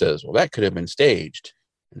Frank says, well, that could have been staged.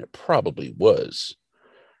 And it probably was.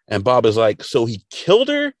 And Bob is like, so he killed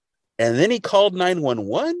her and then he called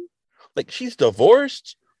 911? Like, she's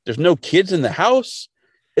divorced. There's no kids in the house.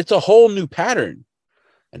 It's a whole new pattern.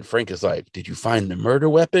 And Frank is like, did you find the murder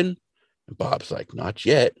weapon? And Bob's like, not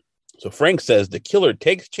yet. So Frank says the killer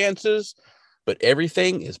takes chances, but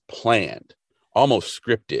everything is planned, almost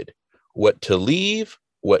scripted. What to leave,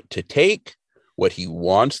 what to take, what he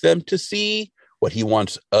wants them to see, what he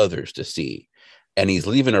wants others to see. And he's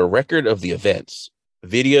leaving a record of the events,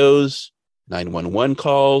 videos, 911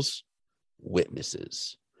 calls,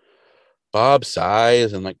 witnesses. Bob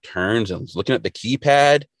sighs and like turns and is looking at the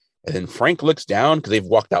keypad. And then Frank looks down because they've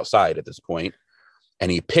walked outside at this point,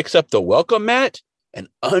 and he picks up the welcome mat, and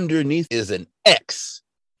underneath is an X,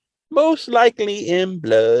 most likely in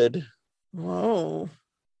blood. Whoa.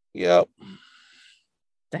 Yep.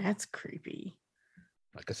 That's creepy.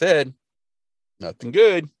 Like I said, nothing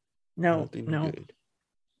good. Nothing good.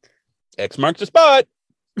 X marks the spot.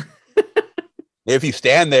 If you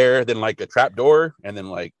stand there, then like a trap door, and then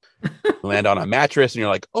like land on a mattress, and you're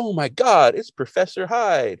like, oh my God, it's Professor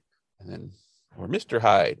Hyde. And then, or Mr.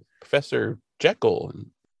 Hyde, Professor Jekyll. And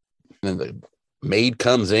then the maid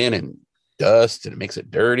comes in and dust, and it makes it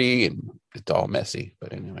dirty, and it's all messy.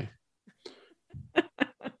 But anyway,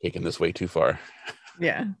 taking this way too far.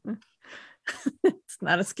 Yeah. It's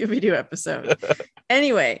not a Scooby-Doo episode.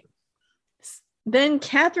 Anyway, then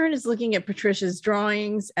Catherine is looking at Patricia's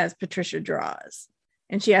drawings as Patricia draws.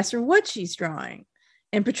 And she asks her what she's drawing.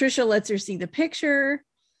 And Patricia lets her see the picture.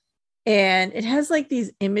 And it has like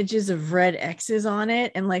these images of red X's on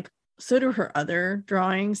it. And like, so do her other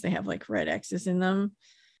drawings. They have like red X's in them.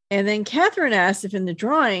 And then Catherine asks if in the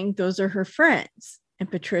drawing, those are her friends. And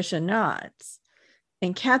Patricia nods.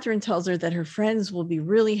 And Catherine tells her that her friends will be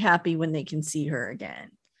really happy when they can see her again.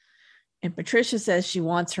 And Patricia says she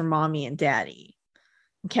wants her mommy and daddy.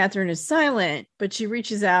 And Catherine is silent, but she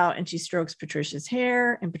reaches out and she strokes Patricia's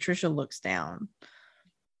hair, and Patricia looks down.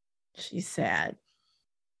 She's sad.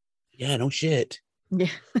 Yeah, no shit.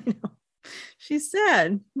 Yeah, I know. She's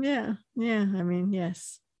sad. Yeah. I mean,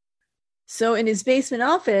 yes. So in his basement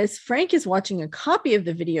office, Frank is watching a copy of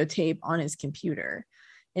the videotape on his computer.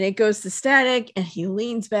 And it goes to static, and he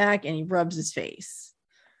leans back and he rubs his face.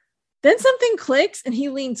 Then something clicks and he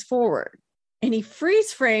leans forward and he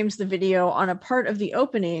freeze frames the video on a part of the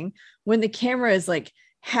opening when the camera is like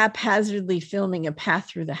haphazardly filming a path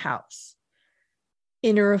through the house.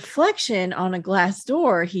 In a reflection on a glass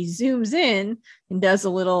door, he zooms in and does a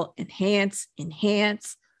little enhance, and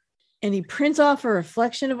he prints off a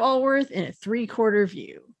reflection of Allworth in a 3/4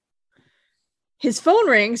 view. His phone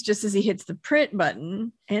rings just as he hits the print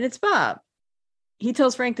button, and it's Bob. He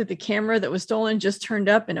tells Frank that the camera that was stolen just turned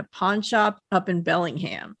up in a pawn shop up in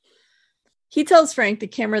Bellingham. He tells Frank the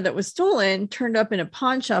camera that was stolen turned up in a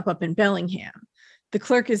pawn shop up in Bellingham. The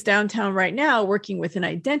clerk is downtown right now working with an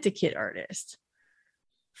identikit artist.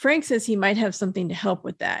 Frank says he might have something to help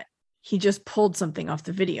with that. He just pulled something off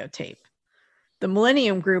the videotape. The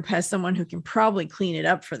Millennium Group has someone who can probably clean it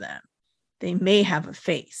up for them. They may have a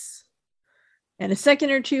face. And a second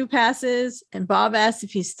or two passes, and Bob asks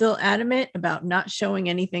if he's still adamant about not showing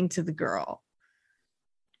anything to the girl.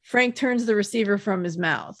 Frank turns the receiver from his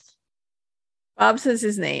mouth. Bob says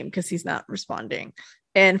his name because he's not responding.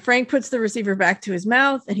 And Frank puts the receiver back to his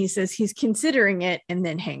mouth, and he says he's considering it, and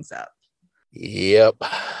then hangs up. Yep.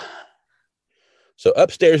 So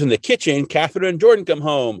upstairs in the kitchen, Catherine and Jordan come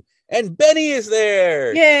home, and Benny is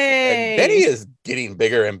there. Yay! And Benny is getting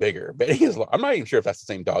bigger and bigger. Benny is, I'm not even sure if that's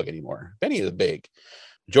the same dog anymore. Benny is big.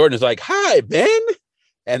 Jordan is like, "Hi, Ben."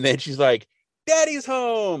 And then she's like, "Daddy's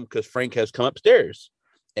home," because Frank has come upstairs.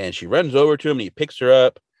 And she runs over to him, and he picks her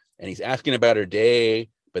up, and he's asking about her day.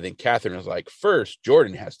 But then Catherine is like, "First,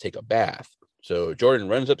 Jordan has to take a bath." So Jordan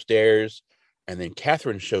runs upstairs, and then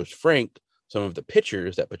Catherine shows Frank some of the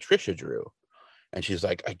pictures that Patricia drew. And she's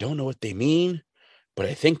like, "I don't know what they mean, but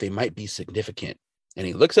I think they might be significant." And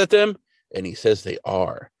he looks at them, and he says they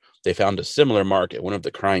are. They found a similar mark at one of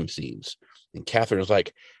the crime scenes. And Catherine is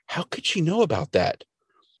like, "How could she know about that?"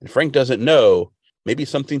 And Frank doesn't know. Maybe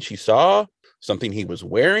something she saw, something he was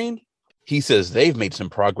wearing. He says they've made some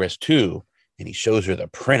progress too. And he shows her the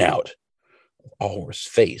printout of Allworth's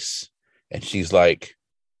face. And she's like,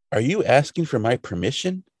 "Are you asking for my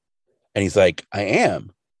permission?" And he's like, "I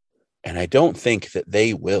am. And I don't think that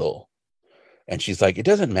they will." And she's like, "It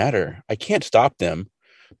doesn't matter. I can't stop them.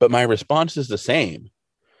 But my response is the same."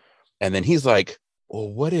 And then he's like, "Well,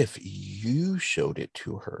 what if you showed it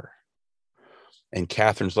to her?" And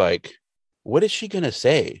Catherine's like, "What is she going to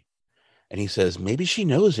say?" And he says, "Maybe she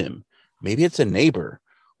knows him. Maybe it's a neighbor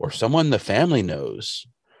or someone the family knows."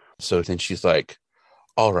 So then she's like,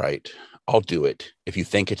 "All right, I'll do it if you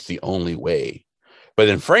think it's the only way." But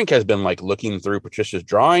then Frank has been like looking through Patricia's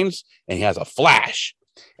drawings, and he has a flash,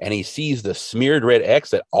 and he sees the smeared red X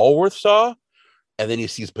that Allworth saw. And then he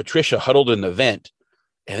sees Patricia huddled in the vent.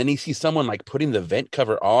 And then he sees someone like putting the vent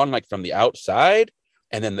cover on, like from the outside.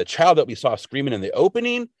 And then the child that we saw screaming in the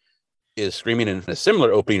opening is screaming in a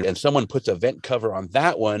similar opening. And someone puts a vent cover on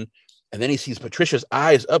that one. And then he sees Patricia's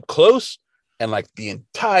eyes up close. And like the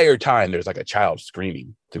entire time, there's like a child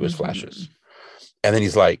screaming through his flashes. And then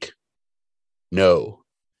he's like, "No,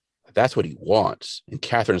 that's what he wants." And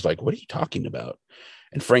Catherine's like, "What are you talking about?"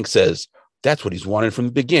 And Frank says, "That's what he's wanted from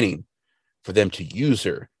the beginning, for them to use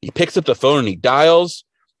her." He picks up the phone and he dials.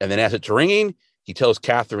 And then as it's ringing, he tells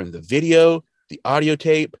Catherine the video, the audio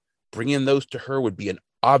tape, bringing those to her would be an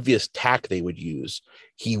obvious tack they would use.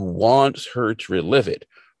 He wants her to relive it.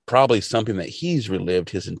 Probably something that he's relived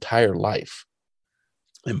his entire life.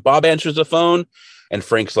 And Bob answers the phone, and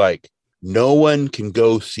Frank's like, "No one can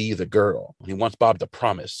go see the girl." He wants Bob to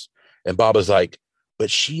promise. And Bob is like, "But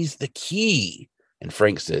she's the key." And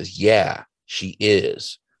Frank says, "Yeah, she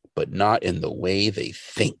is, but not in the way they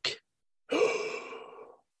think."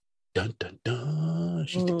 Dun, dun, dun.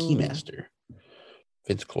 She's the key master.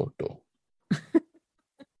 Vince Clorto.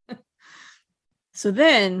 So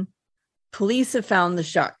then police have found the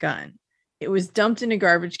shotgun. It was dumped in a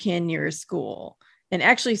garbage can near a school. And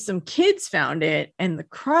actually some kids found it, and the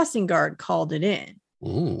crossing guard called it in.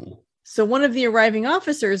 Ooh. So one of the arriving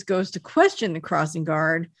officers goes to question the crossing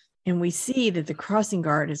guard, and we see that the crossing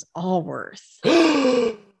guard is Allworth.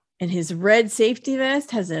 And his red safety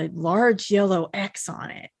vest has a large yellow X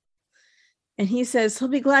on it. And he says he'll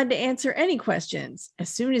be glad to answer any questions as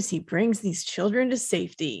soon as he brings these children to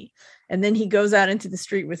safety. And then he goes out into the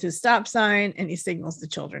street with his stop sign, and he signals the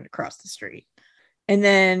children to cross the street. And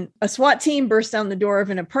then a SWAT team bursts down the door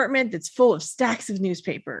of an apartment that's full of stacks of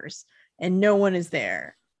newspapers, and no one is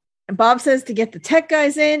there. And Bob says to get the tech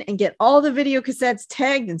guys in and get all the video cassettes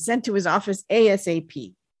tagged and sent to his office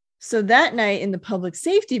ASAP. So that night in the public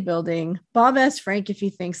safety building, Bob asks Frank if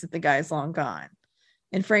he thinks that the guy's long gone.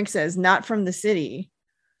 And Frank says, "Not from the city."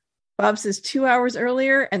 Bob says 2 hours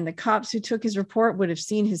earlier, and the cops who took his report would have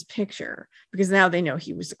seen his picture, because now they know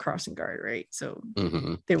he was the crossing guard, right? So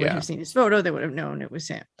they would have seen his photo. They would have known it was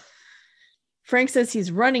him. Frank says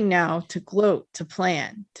he's running now to gloat, to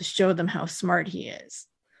plan, to show them how smart he is.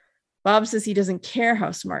 Bob says he doesn't care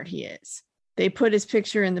how smart he is. They put his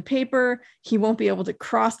picture in the paper. He won't be able to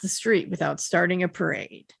cross the street without starting a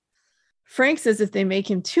parade. Frank says if they make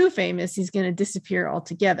him too famous, he's going to disappear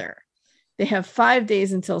altogether. They have 5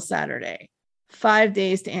 days until Saturday. 5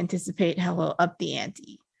 days to anticipate how he'll up the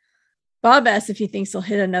ante. Bob asks if he thinks he'll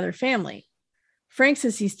hit another family. Frank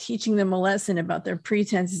says he's teaching them a lesson about their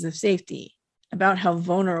pretenses of safety, about how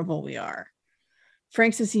vulnerable we are.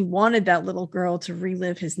 Frank says he wanted that little girl to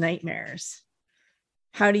relive his nightmares.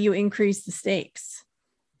 How do you increase the stakes?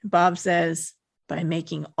 Bob says, by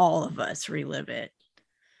making all of us relive it.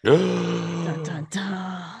 Dun, dun,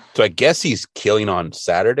 dun. So I guess he's killing on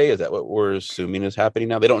Saturday. Is that what we're assuming is happening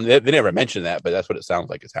now? They never mention that, but that's what it sounds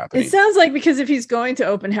like is happening. It sounds like, because if he's going to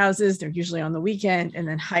open houses, they're usually on the weekend and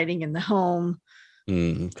then hiding in the home.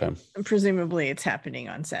 Okay. And presumably it's happening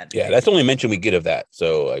on Saturday. Yeah, that's the only mention we get of that.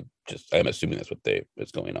 So I'm assuming that's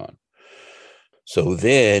what's going on. So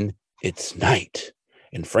then it's night,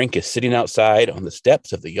 and Frank is sitting outside on the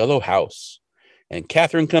steps of the yellow house. And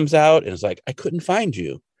Catherine comes out and is like, I couldn't find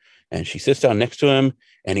you. And she sits down next to him,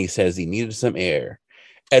 and he says he needed some air.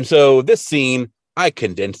 And so this scene, I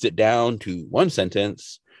condensed it down to one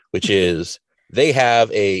sentence, which is, they have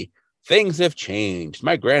a things have changed.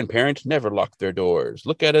 My grandparents never locked their doors.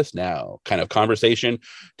 Look at us now kind of conversation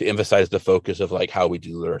to emphasize the focus of like how we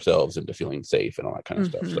do ourselves into feeling safe and all that kind of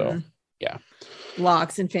stuff. So, yeah.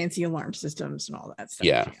 Locks and fancy alarm systems and all that stuff.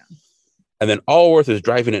 Yeah. And then Allworth is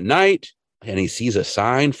driving at night, and he sees a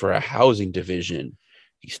sign for a housing division.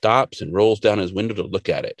 He stops and rolls down his window to look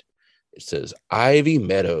at it. It says Ivy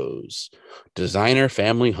Meadows, designer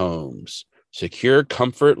family homes, secure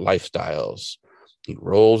comfort lifestyles. He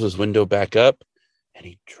rolls his window back up and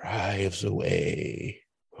he drives away.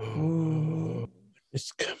 Oh,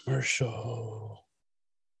 it's commercial.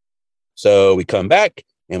 So we come back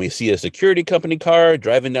and we see a security company car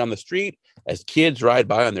driving down the street as kids ride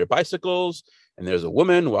by on their bicycles. And there's a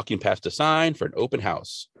woman walking past a sign for an open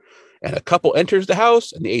house. And a couple enters the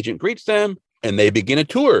house, and the agent greets them, and they begin a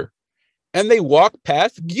tour. And they walk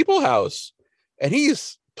past Giebelhaus, and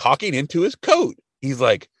he's talking into his coat. He's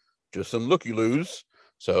like, just some looky-loos.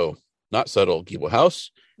 So not subtle, Giebelhaus.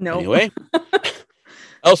 No. Anyway,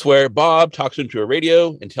 elsewhere, Bob talks into a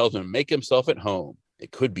radio and tells him to make himself at home.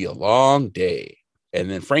 It could be a long day. And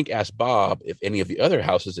then Frank asks Bob if any of the other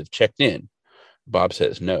houses have checked in. Bob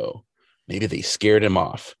says no. Maybe they scared him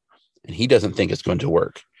off, and he doesn't think it's going to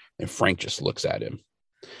work. And Frank just looks at him.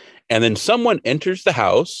 And then someone enters the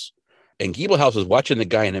house, and Giebelhaus is watching the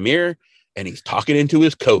guy in the mirror, and he's talking into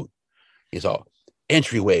his coat. He's all,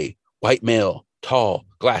 entryway, white male, tall,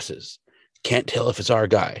 glasses. Can't tell if it's our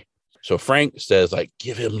guy. So Frank says, like,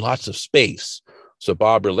 give him lots of space. So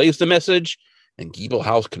Bob relays the message, and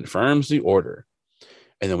Giebelhaus confirms the order.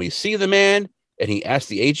 And then we see the man, and he asks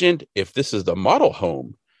the agent if this is the model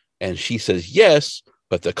home. And she says yes,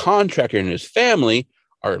 but the contractor and his family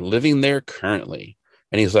are living there currently.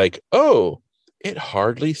 And he's like, oh, it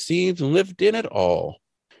hardly seems lived in at all.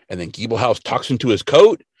 And then Giebelhaus talks into his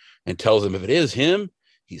coat and tells him if it is him,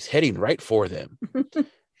 he's heading right for them.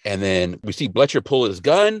 And then we see Bletcher pull his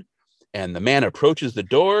gun, and the man approaches the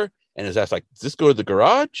door and is asked, like, does this go to the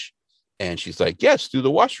garage? And she's like, yes, through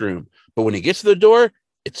the washroom. But when he gets to the door,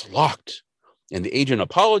 it's locked. And the agent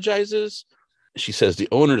apologizes. She says the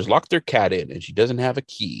owners locked their cat in and she doesn't have a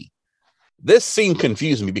key. This scene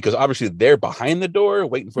confused me because obviously they're behind the door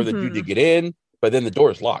waiting for the dude to get in, but then the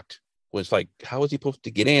door is locked. Well, it's like, how is he supposed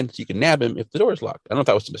to get in so you can nab him if the door is locked? I don't know if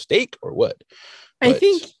that was a mistake or what. I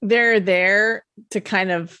think they're there to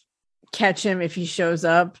kind of catch him if he shows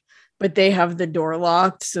up, but they have the door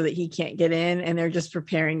locked so that he can't get in, and they're just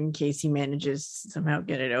preparing in case he manages to somehow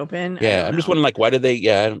get it open. Yeah, I'm just wondering, like, why did they?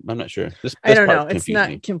 Yeah, I'm not sure. This I don't know. It's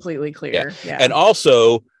not completely clear. Yeah. And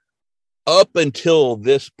also, up until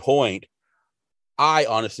this point, I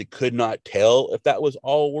honestly could not tell if that was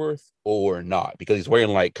Allworth or not, because he's wearing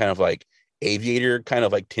like kind of like aviator kind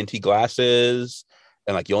of like tinty glasses,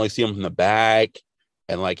 and like you only see him from the back.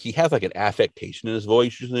 And like he has like an affectation in his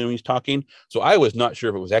voice usually when he's talking. So I was not sure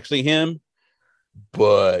if it was actually him,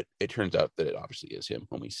 but it turns out that it obviously is him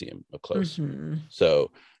when we see him up close.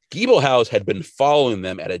 So Giebelhaus had been following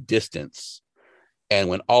them at a distance. And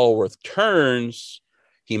when Allworth turns,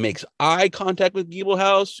 he makes eye contact with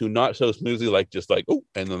Giebelhaus, who not so smoothly, like just like, oh,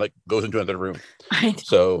 and then like goes into another room.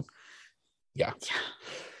 So yeah.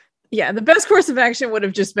 Yeah, the best course of action would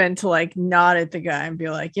have just been to like nod at the guy and be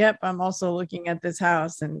like, yep, I'm also looking at this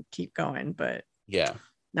house, and keep going, but yeah,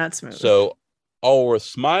 not smooth. So Allworth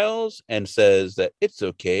smiles and says that it's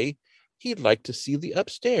okay. He'd like to see the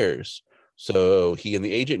upstairs. So he and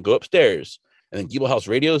the agent go upstairs, and then Giebelhaus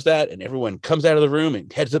radios that, and everyone comes out of the room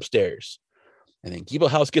and heads upstairs. And then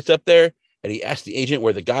Giebelhaus gets up there and he asks the agent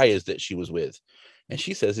where the guy is that she was with. And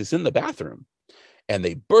she says he's in the bathroom. And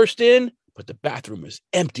they burst in, but the bathroom is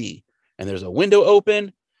empty. And there's a window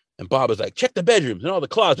open. And Bob is like, check the bedrooms and all the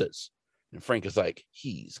closets. And Frank is like,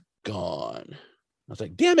 he's gone. I was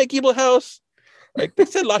like, damn it, Giebelhaus. Like, they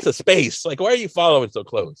said lots of space. Like, why are you following so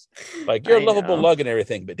close? Like, you're a lovable lug and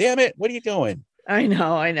everything. But damn it, what are you doing? I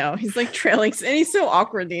know. He's like trailing, and he's so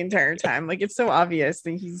awkward the entire time. Like, it's so obvious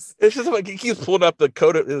that he's. It's just like he keeps pulling up the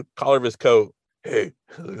collar of his coat, hey.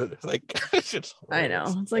 It's like, it's just I know.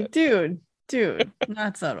 It's like, dude,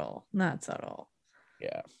 not subtle. Not subtle.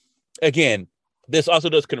 Yeah. Again, this also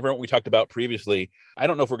does confirm what we talked about previously. I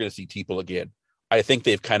don't know if we're going to see Teeple again. I think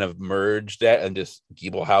they've kind of merged that, and just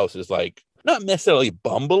Geeble House is like not necessarily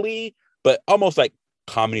bumbly, but almost like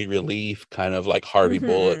comedy relief, kind of like Harvey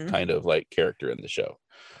Bullock kind of like character in the show.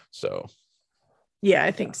 So yeah,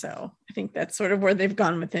 I think so. I think that's sort of where they've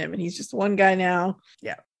gone with him, and he's just one guy now.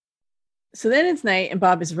 Yeah. So then it's night, and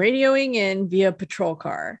Bob is radioing in via patrol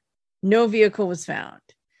car. No vehicle was found.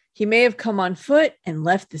 He may have come on foot and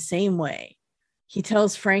left the same way. He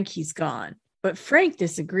tells Frank he's gone, but Frank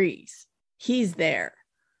disagrees. He's there.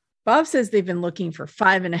 Bob says they've been looking for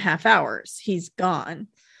 5.5 hours. He's gone.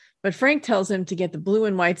 But Frank tells him to get the blue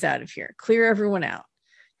and whites out of here, clear everyone out.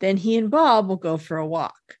 Then he and Bob will go for a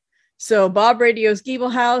walk. So Bob radios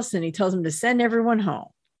Geeble House, and he tells him to send everyone home.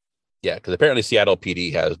 Yeah, because apparently Seattle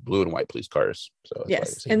PD has blue and white police cars. So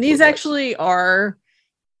yes, and these actually are,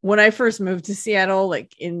 when I first moved to Seattle,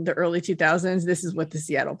 like in the early 2000s, this is what the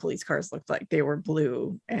Seattle police cars looked like. They were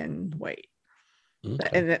blue and white.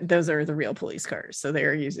 Okay. And those are the real police cars. So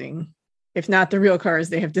they're using, if not the real cars,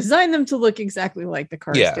 they have designed them to look exactly like the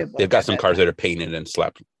cars did. They've got some cars that are painted and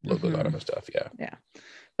slapped logos on them and stuff. Yeah. Yeah.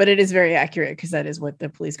 But it is very accurate because that is what the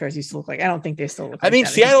police cars used to look like. I don't think they still look like I mean,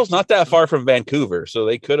 Seattle's not that far from Vancouver, so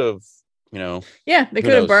they could have, Yeah, they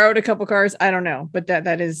could have borrowed a couple cars. I don't know. But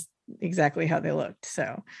that is exactly how they looked.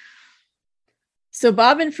 So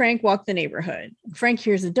Bob and Frank walk the neighborhood. Frank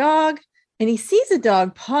hears a dog, and he sees a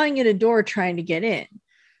dog pawing at a door trying to get in.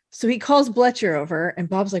 So he calls Bletcher over, and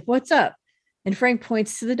Bob's like, "What's up?" And Frank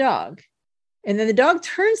points to the dog. And then the dog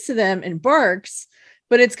turns to them and barks,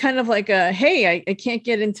 but it's kind of like a, hey, I can't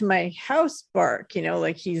get into my house bark,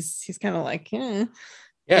 like he's kind of like, eh.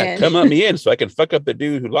 Yeah, come let me in so I can fuck up the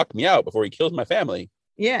dude who locked me out before he kills my family.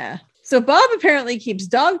 Yeah. So Bob apparently keeps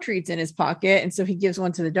dog treats in his pocket, and so he gives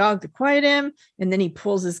one to the dog to quiet him, and then he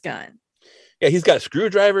pulls his gun. Yeah, he's got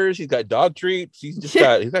screwdrivers, he's got dog treats, he's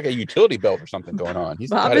like a utility belt or something going on.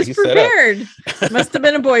 Bob is prepared. Must have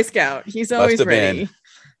been a Boy Scout. He's always ready.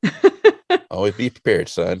 Always be prepared,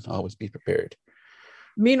 son. Always be prepared.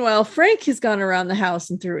 Meanwhile, Frank has gone around the house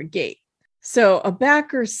and through a gate. So a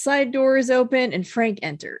backer's side door is open and Frank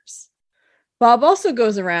enters. Bob also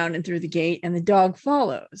goes around and through the gate, and the dog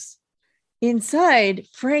follows. Inside,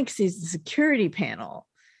 Frank sees the security panel,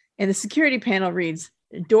 and the security panel reads,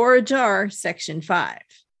 "Door ajar, section 5.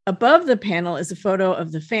 Above the panel is a photo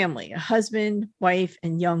of the family, a husband, wife,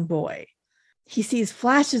 and young boy. He sees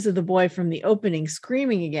flashes of the boy from the opening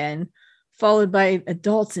screaming again, followed by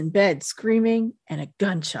adults in bed screaming and a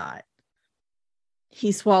gunshot.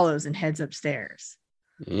 He swallows and heads upstairs."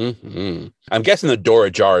 Mm-hmm. I'm guessing the door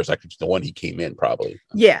ajar is like the one he came in, probably.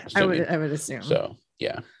 Yeah, I would assume. So,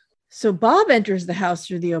 yeah. So Bob enters the house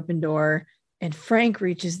through the open door, and Frank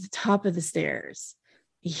reaches the top of the stairs.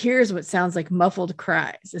 He hears what sounds like muffled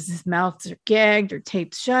cries as his mouths are gagged or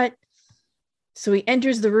taped shut. So he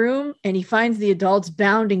enters the room, and he finds the adults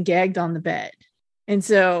bound and gagged on the bed. And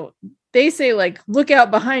so they say, like, look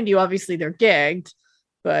out behind you. Obviously, they're gagged,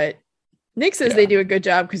 but Nick says they do a good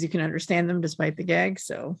job because you can understand them despite the gag.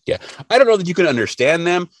 So yeah, I don't know that you can understand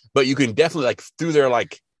them, but you can definitely, like, through their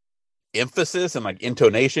like emphasis and like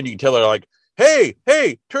intonation, you can tell they're like, hey,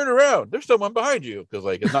 turn around. There's someone behind you. Because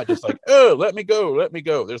like it's not just like, oh, let me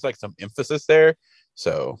go. There's like some emphasis there.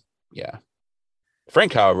 So yeah.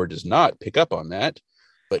 Frank, however, does not pick up on that,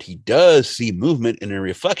 but he does see movement in a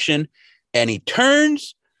reflection, and he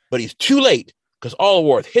turns, but he's too late. Because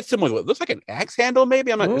Allworth hits him with what looks like an axe handle,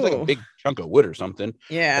 maybe. I'm not. It's like a big chunk of wood or something.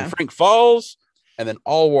 Yeah. And Frank falls, and then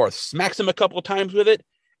Allworth smacks him a couple of times with it,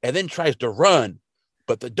 and then tries to run.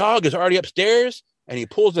 But the dog is already upstairs, and he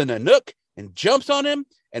pulls in a nook and jumps on him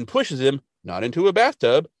and pushes him not into a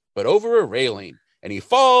bathtub, but over a railing. And he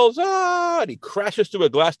falls, and he crashes through a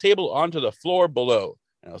glass table onto the floor below.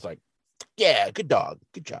 And I was like, yeah, good dog.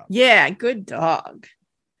 Good job. Yeah, good dog.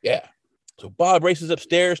 Yeah. So Bob races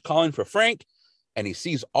upstairs calling for Frank, and he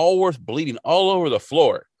sees Allworth bleeding all over the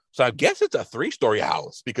floor. So I guess it's a 3-story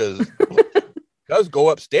house because it does go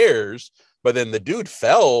upstairs, but then the dude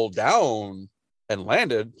fell down and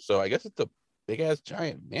landed. So I guess it's a big ass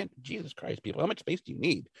giant man. Jesus Christ, people, how much space do you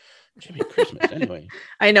need? Jimmy Christmas, anyway.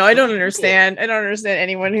 I know. I don't understand. I don't understand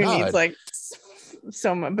anyone who needs like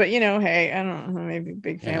so much. But hey, I don't know. Maybe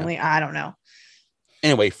big family. Yeah. I don't know.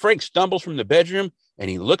 Anyway, Frank stumbles from the bedroom and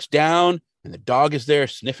he looks down. And the dog is there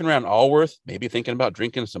sniffing around Allworth, maybe thinking about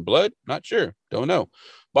drinking some blood. Not sure. Don't know.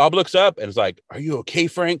 Bob looks up and is like, "Are you okay,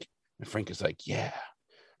 Frank?" And Frank is like, "Yeah."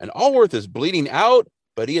 And Allworth is bleeding out,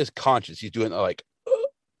 but he is conscious. He's doing like,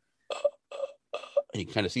 And you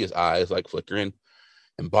kind of see his eyes like flickering.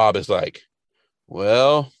 And Bob is like,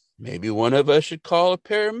 well, maybe one of us should call a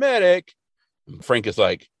paramedic. And Frank is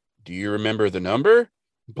like, do you remember the number?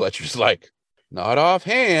 Bletcher's like, not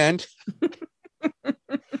offhand. But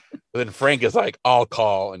then Frank is like, I'll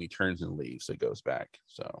call. And he turns and leaves. So he goes back.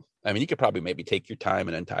 So, I mean, you could probably maybe take your time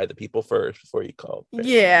and untie the people first before you call.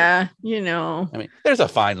 Yeah. I mean, there's a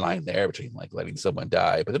fine line there between like letting someone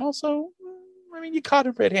die, but then also, I mean, you caught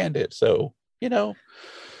him red-handed. So,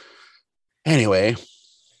 Anyway,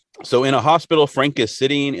 so in a hospital, Frank is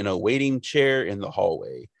sitting in a waiting chair in the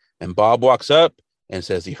hallway. And Bob walks up and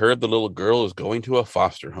says he heard the little girl is going to a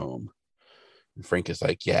foster home. And Frank is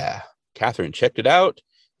like, yeah, Catherine checked it out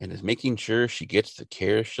and is making sure she gets the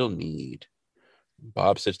care she'll need.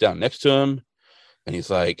 Bob sits down next to him and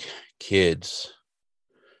he's like, kids,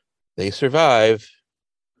 they survive.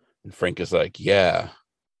 And Frank is like, yeah,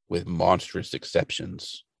 with monstrous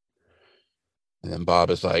exceptions. And then Bob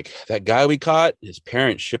is like, that guy we caught, his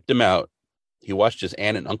parents shipped him out. He watched his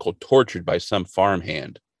aunt and uncle tortured by some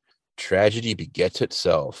farmhand. Tragedy begets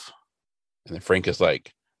itself. And then Frank is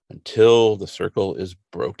like, until the circle is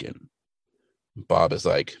broken. Bob is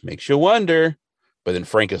like, makes you wonder. But then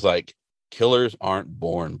Frank is like, killers aren't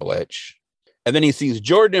born, Bletch. And then he sees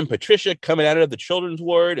Jordan and Patricia coming out of the children's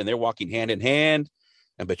ward, and they're walking hand in hand.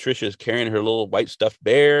 And Patricia is carrying her little white stuffed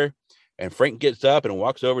bear. And Frank gets up and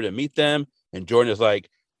walks over to meet them. And Jordan is like,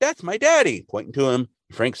 that's my daddy, pointing to him.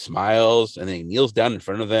 Frank smiles, and then he kneels down in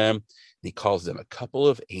front of them. And he calls them a couple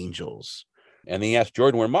of angels. And then he asks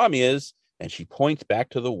Jordan where mommy is, and she points back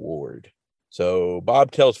to the ward. So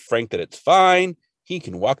Bob tells Frank that it's fine. He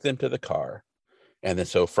can walk them to the car. And then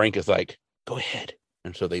so Frank is like, go ahead.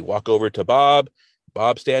 And so they walk over to Bob.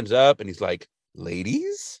 Bob stands up and he's like,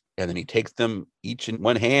 ladies. And then he takes them each in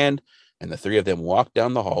one hand, and the three of them walk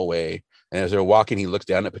down the hallway. And as they're walking, he looks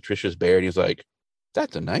down at Patricia's bear and he's like,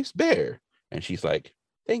 that's a nice bear. And she's like,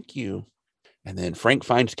 thank you. And then Frank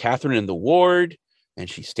finds Catherine in the ward, and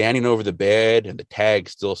she's standing over the bed, and the tag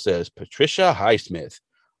still says Patricia Highsmith,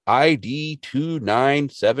 ID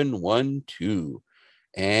 29712.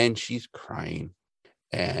 And she's crying.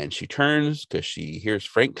 And she turns because she hears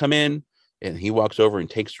Frank come in, and he walks over and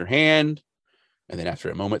takes her hand. And then after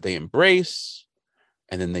a moment, they embrace.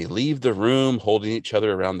 And then they leave the room holding each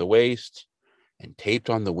other around the waist. And taped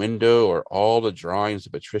on the window are all the drawings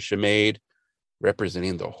that Patricia made,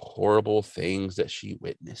 representing the horrible things that she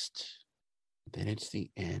witnessed. Then it's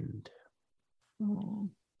the end. Oh.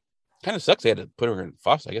 Kind of sucks. They had to put her in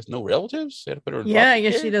foster. I guess no relatives. They had to put her in Yeah, foster I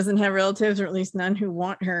guess care? she doesn't have relatives, or at least none who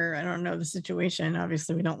want her. I don't know the situation.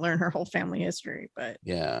 Obviously, we don't learn her whole family history, but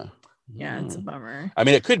Yeah. it's a bummer. I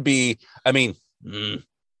mean, it could be. I mean,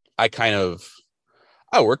 I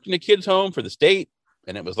worked in a kid's home for the state,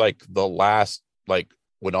 and it was like the last, like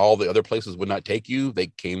when all the other places would not take you, they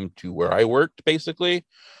came to where I worked basically.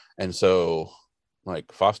 And so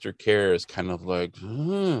like foster care is kind of like,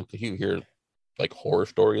 you hear like horror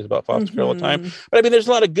stories about foster care all the time. But I mean, there's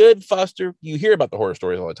a lot of good foster. You hear about the horror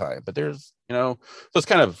stories all the time, but there's, so it's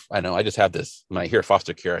kind of, I know I just have this, when I hear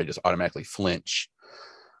foster care, I just automatically flinch.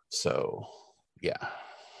 So yeah.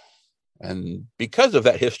 And because of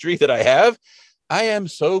that history that I have, I am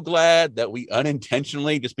so glad that we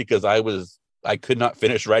unintentionally, just because I could not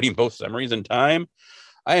finish writing both summaries in time,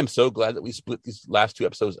 I am so glad that we split these last two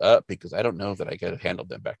episodes up, because I don't know that I could have handled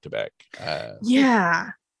them back to back.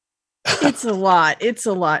 Yeah. It's a lot. It's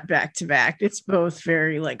a lot back to back. It's both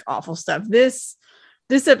very like awful stuff. This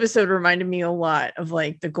episode reminded me a lot of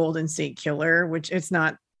like the Golden State Killer, which it's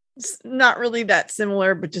not really that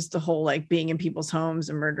similar, but just the whole like being in people's homes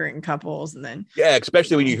and murdering couples. And then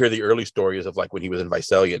especially when you hear the early stories of like when he was in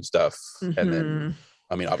Visalia and stuff. And then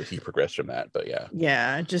I mean, obviously he progressed from that, but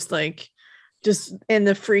yeah, just in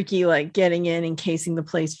the freaky, like getting in and casing the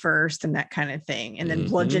place first and that kind of thing, and then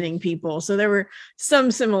bludgeoning people. So there were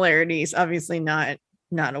some similarities, obviously not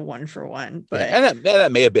a one for one, but and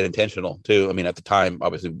that may have been intentional too. I mean, at the time,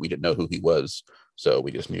 obviously we didn't know who he was, so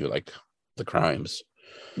we just knew like the crimes.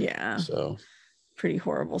 Yeah. So pretty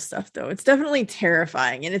horrible stuff though. It's definitely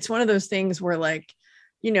terrifying. And it's one of those things where like,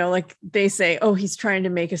 like they say, oh, he's trying to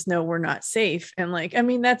make us know we're not safe. And like, I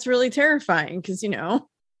mean, that's really terrifying because, you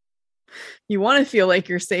want to feel like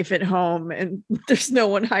you're safe at home and there's no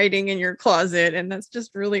one hiding in your closet. And that's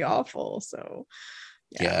just really awful. So,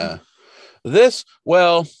 yeah. This,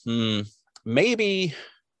 well, maybe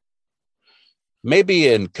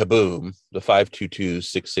in Kaboom, the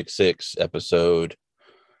 522666 episode,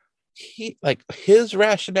 his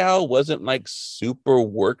rationale wasn't like super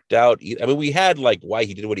worked out either. I mean, we had like why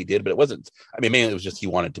he did what he did, but it wasn't. I mean, mainly it was just he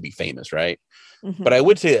wanted to be famous, right? Mhm. But I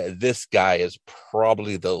would say that this guy is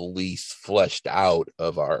probably the least fleshed out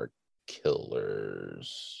of our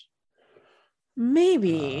killers.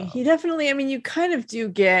 Maybe he definitely. I mean, you kind of do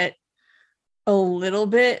get a little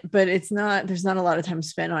bit, but there's not a lot of time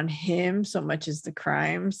spent on him so much as the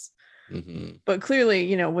crimes. Mm-hmm. But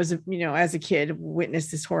clearly, was as a kid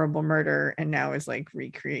witnessed this horrible murder and now is like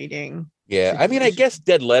recreating. Yeah, I mean, I guess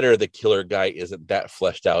Dead Letter, the killer guy, isn't that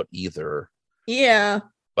fleshed out either. Yeah.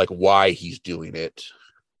 Like why he's doing it.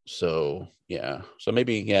 So yeah. So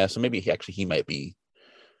maybe he might be.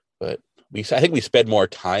 But I think we spend more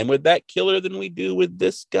time with that killer than we do with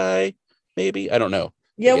this guy. Maybe. I don't know.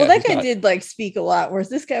 Yeah, well, that guy did like speak a lot, whereas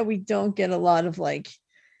this guy we don't get a lot of like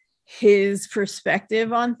his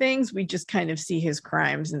perspective on things. We just kind of see his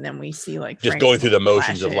crimes, and then we see like just Frank's going through the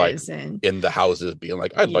motions of like and, in the houses being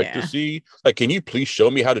like, I'd like to see, like, can you please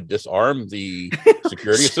show me how to disarm the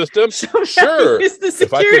security system? Sure.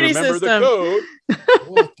 If I can remember the code.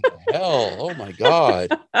 What the hell? Oh my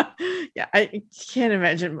God. Yeah, I can't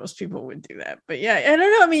imagine most people would do that. But yeah, I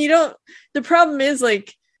don't know. I mean, the problem is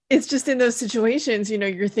like it's just in those situations,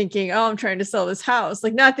 you're thinking, oh, I'm trying to sell this house.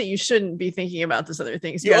 Like, not that you shouldn't be thinking about this other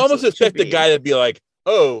things. You almost expect the guy to be like,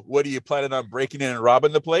 oh, what are you planning on breaking in and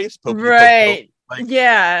robbing the place? Right. Like,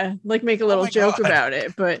 yeah. Like make a little joke about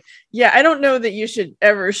it. But yeah, I don't know that you should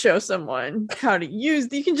ever show someone how to use.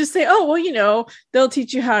 You can just say, oh, well, they'll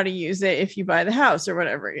teach you how to use it if you buy the house or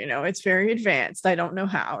whatever. It's very advanced. I don't know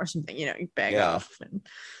how or something, you bag off and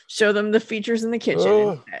show them the features in the kitchen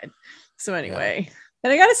instead. So anyway. Yeah.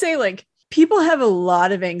 And I gotta say, like, people have a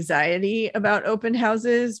lot of anxiety about open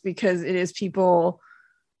houses because it is people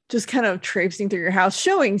just kind of traipsing through your house,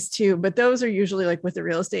 showings too, but those are usually like with a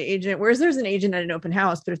real estate agent, whereas there's an agent at an open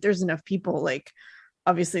house, but if there's enough people, like,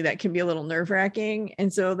 obviously that can be a little nerve-wracking.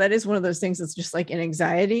 And so that is one of those things that's just like an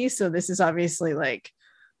anxiety. So this is obviously like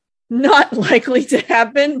not likely to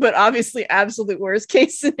happen, but obviously absolute worst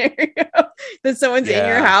case scenario that someone's in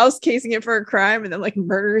your house casing it for a crime and then like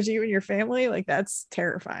murders you and your family. Like that's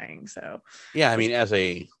terrifying. So yeah, I mean, as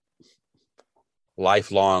a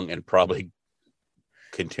lifelong and probably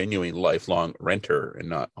continuing lifelong renter and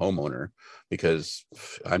not homeowner, because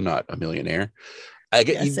I'm not a millionaire, I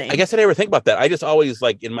guess I never think about that. I just always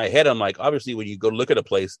like in my head, I'm like, obviously when you go look at a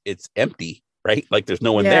place, it's empty, right? Like there's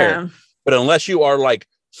no one there. But unless you are like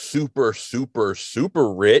super, super,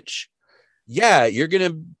 super rich, you're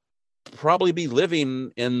gonna probably be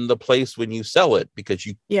living in the place when you sell it because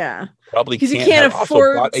you probably can't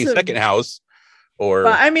afford a second house. But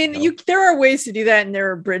I mean, there are ways to do that, and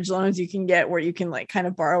there are bridge loans you can get where you can like kind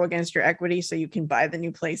of borrow against your equity, so you can buy the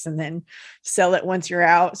new place and then sell it once you're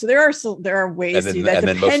out. So there are ways to do that. And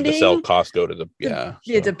then most of the sell costs go to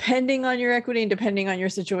the depending on your equity and depending on your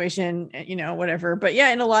situation, whatever. But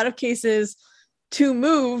yeah, in a lot of cases, to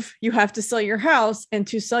move, you have to sell your house, and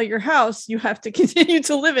to sell your house, you have to continue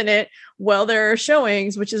to live in it while there are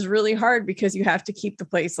showings, which is really hard because you have to keep the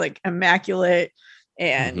place like immaculate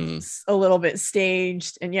and a little bit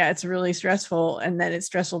staged. And yeah, it's really stressful. And then it's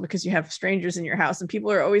stressful because you have strangers in your house and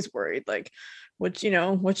people are always worried, like, what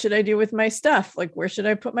should I do with my stuff? Like, where should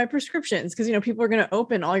I put my prescriptions? Because, people are going to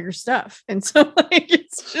open all your stuff. And so like,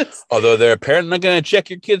 it's just, although they're apparently not going to check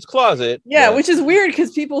your kid's closet. Yeah. Which is weird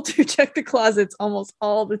because people do check the closets almost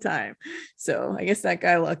all the time. So I guess that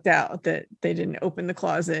guy lucked out that they didn't open the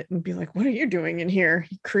closet and be like, what are you doing in here?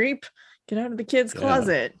 You creep, get out of the kid's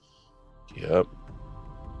closet. Yep.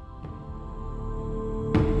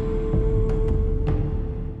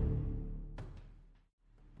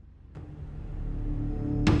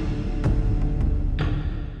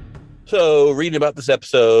 So, reading about this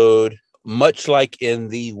episode, much like in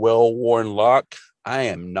the well-worn lock, I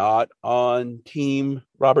am not on team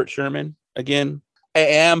Robert Sherman again. I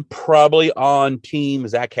am probably on team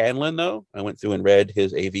Zach Hanlon, though. I went through and read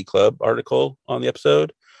his AV Club article on the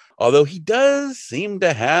episode. Although he does seem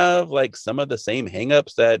to have like some of the same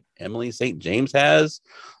hangups that Emily St. James has.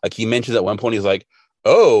 Like he mentions at one point, he's like,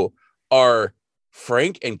 oh, are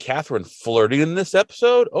Frank and Catherine flirting in this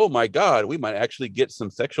episode? Oh my God, we might actually get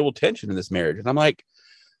some sexual tension in this marriage. And I'm like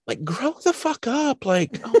grow the fuck up.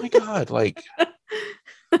 Like, oh my God, like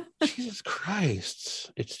Jesus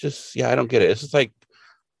Christ. It's just, I don't get it. It's just like,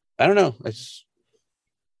 I don't know.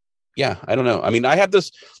 I don't know. I mean, I have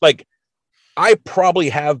this, like, I probably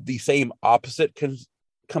have the same opposite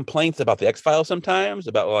complaints about the X-Files sometimes,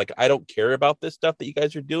 about like, I don't care about this stuff that you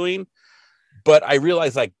guys are doing, but I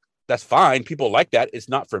realize like, that's fine. People like that. It's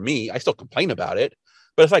not for me. I still complain about it,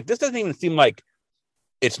 but it's like, this doesn't even seem like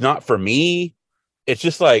it's not for me. It's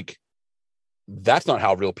just like, that's not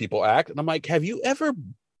how real people act. And I'm like, have you ever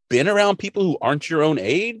been around people who aren't your own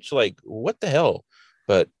age? Like, what the hell?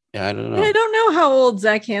 But yeah, I don't know. And I don't know how old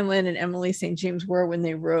Zach Hanlon and Emily St. James were when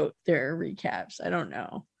they wrote their recaps. I don't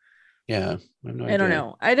know. Yeah, I don't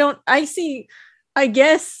know. I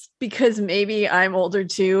guess because maybe I'm older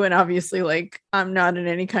too, and obviously like I'm not in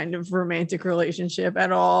any kind of romantic relationship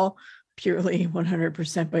at all, purely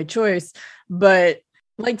 100% by choice. But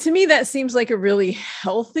like, to me, that seems like a really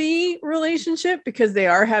healthy relationship because they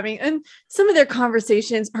are having, and some of their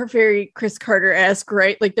conversations are very Chris Carter-esque,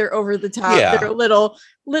 right? Like they're over the top. Yeah. They're a little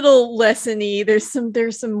lessony.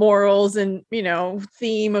 There's some morals and, you know,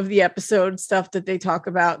 theme of the episode stuff that they talk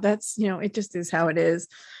about. That's, you know, it just is how it is.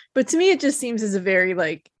 But to me, it just seems as a very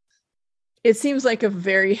like, it seems like a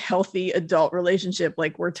very healthy adult relationship.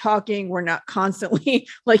 Like we're talking, we're not constantly,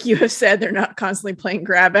 like you have said, they're not constantly playing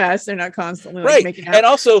grab ass. They're not constantly like, right. making out. And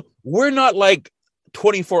also, we're not like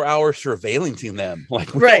 24-hour surveillancing them.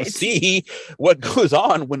 Like we don't see what goes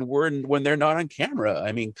on when they're not on camera.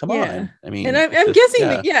 I mean, come on. I mean, and I'm guessing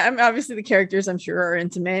that, I'm obviously the characters I'm sure are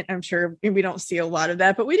intimate. I'm sure we don't see a lot of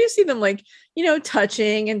that, but we do see them like, you know,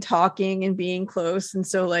 touching and talking and being close. And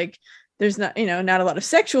so like, there's not, you know, not a lot of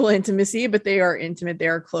sexual intimacy, but they are intimate, they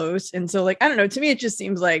are close. And so like, I don't know, to me, it just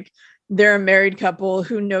seems like they're a married couple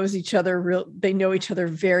who knows each other they know each other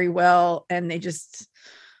very well. And they just,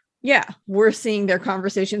 we're seeing their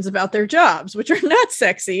conversations about their jobs, which are not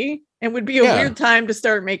sexy and would be a weird time to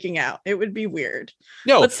start making out. It would be weird.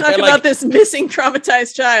 No, let's talk about this missing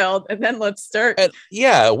traumatized child, and then let's start.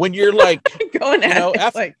 When you're like going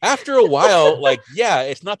at after a while, like,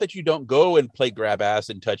 it's not that you don't go and play grab ass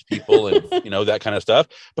and touch people and you know that kind of stuff,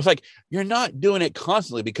 but it's like you're not doing it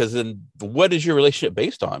constantly, because then what is your relationship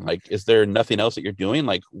based on? Like, is there nothing else that you're doing?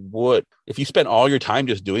 Like, what if you spend all your time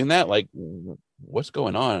just doing that? Like, what's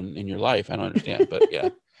going on in your life? I don't understand. But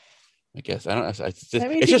I guess I don't.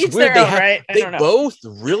 It's just weird. They both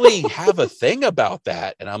really have a thing about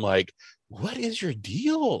that, and I'm like, what is your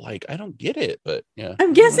deal? Like, I don't get it. But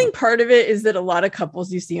I'm guessing part of it is that a lot of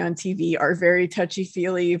couples you see on TV are very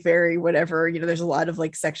touchy-feely, very whatever. You know, there's a lot of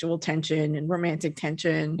like sexual tension and romantic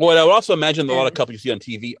tension. Well, I would also imagine that a lot of couples you see on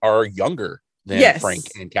TV are younger than Frank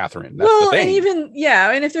and Catherine. That's the thing. And even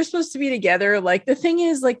and if they're supposed to be together, like the thing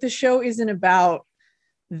is, like the show isn't about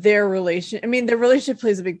their relation. I mean, their relationship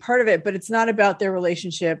plays a big part of it, but it's not about their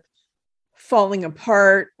relationship falling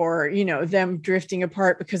apart or, you know, them drifting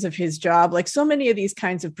apart because of his job. Like so many of these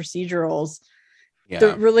kinds of procedurals,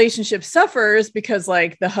 the relationship suffers because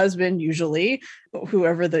like the husband, usually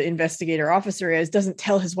whoever the investigator officer is, doesn't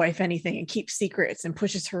tell his wife anything and keeps secrets and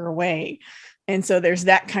pushes her away. And so there's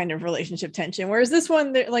that kind of relationship tension. Whereas this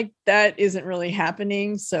one, like that isn't really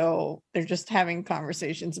happening. So they're just having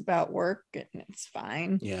conversations about work and it's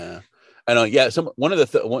fine. Yeah, I know. Yeah. Some of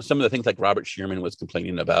the things like Robert Shearman was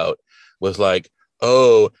complaining about was like,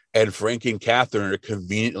 oh, and Frank and Catherine are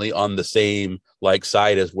conveniently on the same like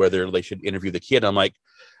side as whether they should interview the kid. I'm like,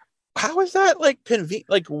 how is that like convenient?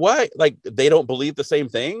 Like, why? Like, they don't believe the same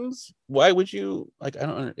things? Why would you like? I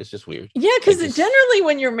don't know. It's just weird. Yeah, because generally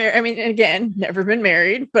when you're married, I mean, again, never been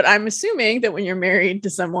married, but I'm assuming that when you're married to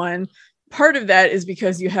someone, part of that is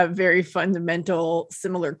because you have very fundamental,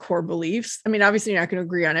 similar core beliefs. I mean, obviously, you're not going to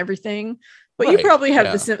agree on everything, but you probably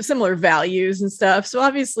have the similar values and stuff. So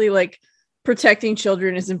obviously, like, protecting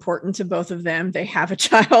children is important to both of them. They have a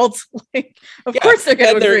child. Like, of course they're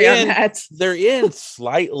going to agree on that. They're in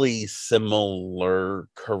slightly similar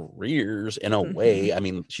careers in a way. I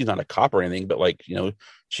mean, she's not a cop or anything, but like, you know,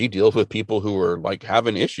 she deals with people who are like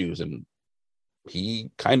having issues, and he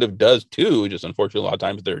kind of does too. Just unfortunately, a lot of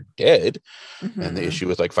times they're dead. And the issue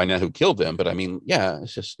is like finding out who killed them. But I mean,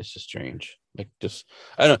 it's just strange. Like, just,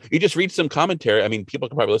 I don't know. You just read some commentary. I mean, people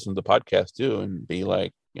can probably listen to the podcast too and be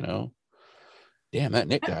like, you know, damn, that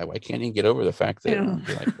Nick guy, why can't he get over the fact that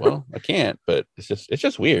you're like, well, I can't, but it's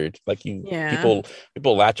just weird. Like people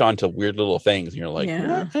latch on to weird little things and you're like,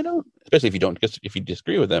 I don't, especially if you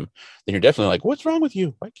disagree with them, then you're definitely like, what's wrong with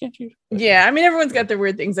you? Why can't you? Yeah. I mean, everyone's got their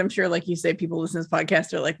weird things. I'm sure, like you say, people listen to this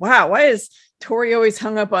podcast are like, wow, why is Tori always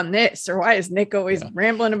hung up on this? Or why is Nick always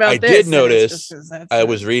rambling about this? I did notice, I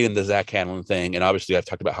was reading the Zach Hanlon thing, and obviously I've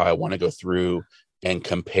talked about how I want to go through and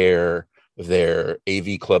compare their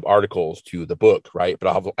AV Club articles to the book, right?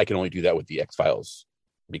 But I can only do that with the X-Files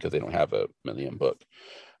because they don't have a Millennium book.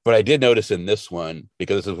 But I did notice in this one,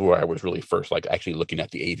 because this is where I was really first like actually looking at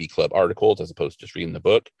the AV Club articles as opposed to just reading the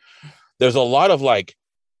book, there's a lot of like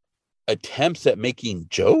attempts at making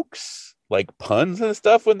jokes, like puns and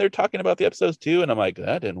stuff when they're talking about the episodes too. And I'm like,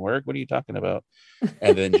 that didn't work. What are you talking about?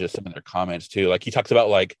 And then just some of their comments too. Like he talks about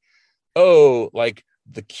like, oh, like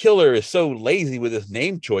the killer is so lazy with his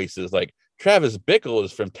name choices. Like, Travis Bickle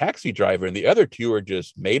is from Taxi Driver, and the other two are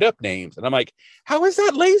just made up names. And I'm like, how is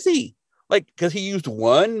that lazy? Like, because he used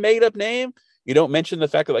one made up name. You don't mention the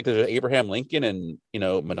fact that like there's Abraham Lincoln and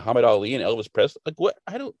Muhammad Ali and Elvis Presley. Like, what?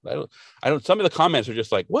 I don't. Some of the comments are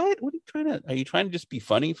just like, what? What are you trying to just be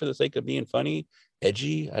funny for the sake of being funny,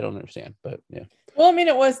 edgy? I don't understand, but yeah. Well, I mean,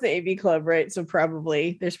 it was the AV Club, right? So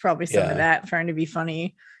there's probably some of that trying to be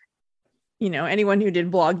funny. Anyone who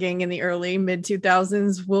did blogging in the early mid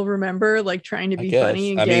 2000s will remember like trying to be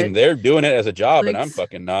funny. I mean, they're doing it as a job, and I'm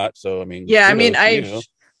fucking not. So I mean, yeah, I mean,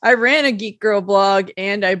 I ran a Geek Girl blog,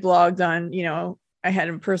 and I blogged on, I had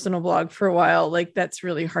a personal blog for a while. Like, that's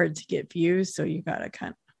really hard to get views. So you got to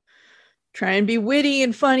kind of try and be witty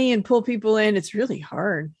and funny and pull people in. It's really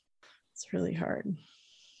hard.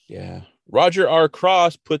 Yeah. Roger R.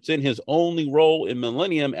 Cross puts in his only role in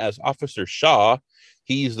Millennium as Officer Shaw.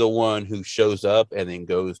 He's the one who shows up and then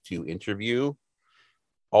goes to interview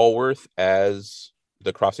Allworth as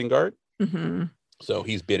the crossing guard. Mm-hmm. So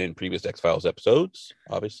he's been in previous X-Files episodes,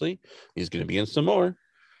 obviously. He's going to be in some more.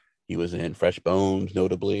 He was in Fresh Bones,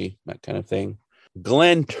 notably, that kind of thing.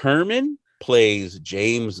 Glenn Turman plays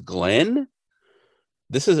James Glenn.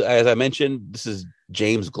 This is, as I mentioned, this is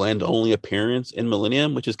James Glenn's only appearance in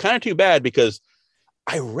Millennium, which is kind of too bad because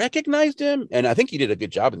I recognized him, and I think he did a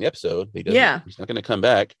good job in the episode. He's not going to come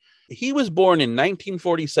back. He was born in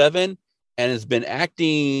 1947 and has been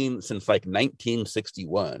acting since like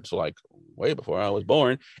 1961. So like way before I was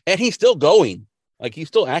born, and he's still going. Like, he's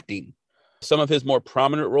still acting. Some of his more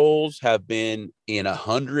prominent roles have been in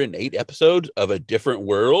 108 episodes of A Different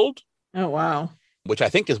World. Oh, wow. Which I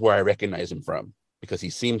think is where I recognize him from because he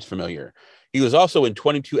seems familiar. He was also in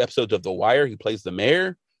 22 episodes of The Wire. He plays the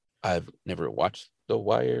mayor. I've never watched The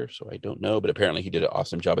Wire, so I don't know, but apparently he did an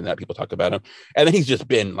awesome job in that. People talk about him. And then he's just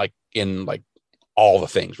been like in like all the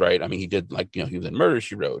things, right? I mean, he did like, he was in Murder,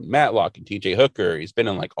 She Wrote, and Matlock, and TJ Hooker. He's been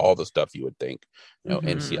in like all the stuff you would think,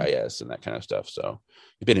 NCIS and that kind of stuff. So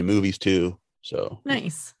he's been in movies too. So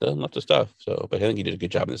nice. Done lots of stuff. So, but I think he did a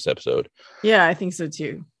good job in this episode. Yeah, I think so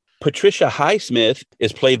too. Patricia Highsmith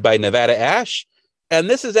is played by Nevada Ash, and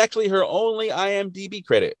this is actually her only IMDb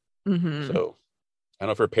credit. Mm-hmm. So I don't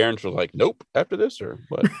know if her parents were like, nope, after this or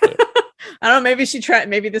what. I don't know. Maybe she tried.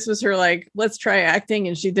 Maybe this was her like, let's try acting,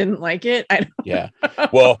 and she didn't like it. I don't Yeah.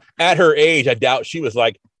 Well, at her age, I doubt she was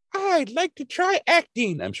like, I'd like to try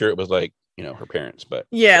acting. I'm sure it was like, her parents, but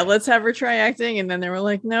yeah, let's have her try acting. And then they were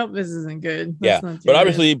like, nope, this isn't good. But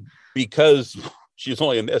obviously, because she's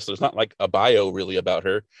only in this, there's not like a bio really about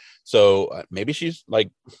her. So maybe she's like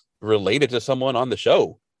related to someone on the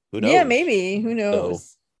show. Who knows? Yeah, maybe. Who knows?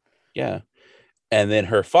 So, yeah. And then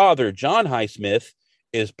her father, John Highsmith,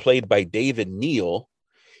 is played by David Neal.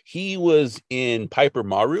 He was in Piper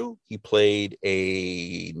Maru. He played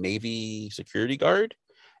a Navy security guard.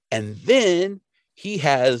 And then he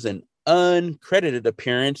has an uncredited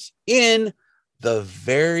appearance in the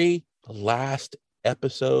very last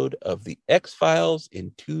episode of the X-Files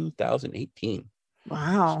in 2018.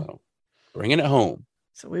 Wow. So, bringing it home.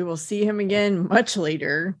 So we will see him again much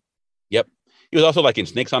later. Yep. He was also like in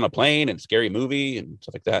Snakes on a Plane and Scary Movie and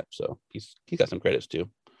stuff like that. So he's got some credits too.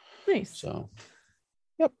 Nice. So,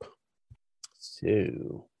 yep.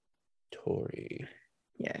 So, Tori.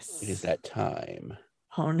 Yes. It is that time.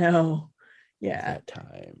 Oh no. Yeah. That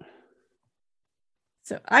time.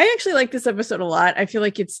 So I actually like this episode a lot. I feel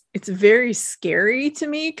like it's very scary to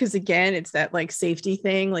me because again, it's that like safety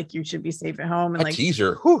thing. Like, you should be safe at home. And a like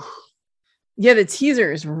teaser. Whew. Yeah, the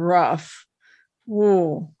teaser is rough.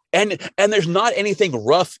 Whoa. And there's not anything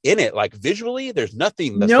rough in it. Like visually, there's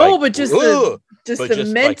nothing. That's but just the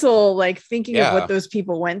mental, like thinking of what those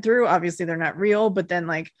people went through. Obviously, they're not real. But then,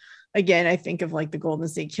 like, again, I think of like the Golden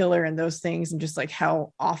State Killer and those things, and just like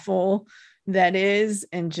how awful that is,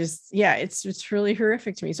 and just it's really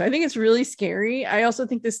horrific to me. So I think it's really scary. I also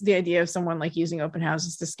think the idea of someone like using open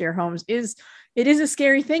houses to scare homes is a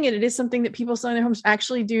scary thing, and it is something that people selling their homes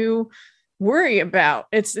actually do worry about.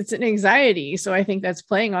 It's an anxiety. So I think that's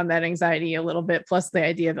playing on that anxiety a little bit, plus the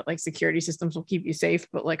idea that like security systems will keep you safe,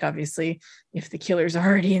 but like obviously if the killer's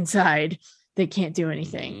already inside, they can't do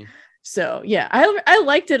anything. Mm-hmm. So yeah, I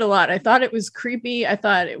liked it a lot. I thought it was creepy. I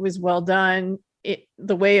thought it was well done.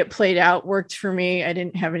 The way it played out worked for me. I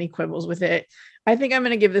didn't have any quibbles with it. I think I'm going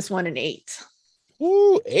to give this one an 8.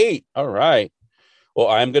 Ooh, 8. All right. Well,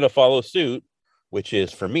 I'm going to follow suit, which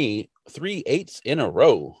is for me 3 8s in a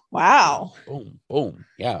row. Wow. Boom, boom.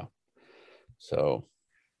 Yeah. So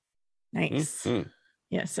nice. Mm-hmm.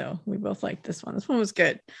 Yeah. So we both liked this one. This one was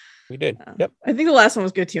good. We did. Yep. I think the last one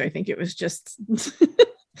was good too. I think it was just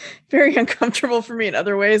very uncomfortable for me in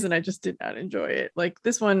other ways, and I just did not enjoy it. Like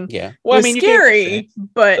this one Yeah. Well, was I mean, you scary,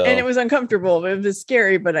 but so. and it was uncomfortable. But it was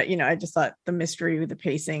scary, but I just thought the mystery, the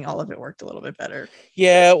pacing, all of it worked a little bit better.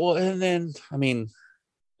 Yeah. Well, and then I mean,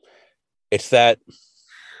 it's that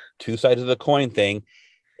two sides of the coin thing.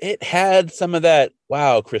 It had some of that,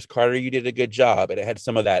 wow, Chris Carter, you did a good job. And it had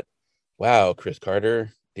some of that, wow, Chris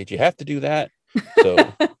Carter, did you have to do that?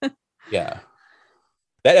 So, yeah.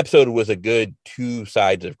 That episode was a good two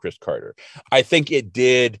sides of Chris Carter. I think it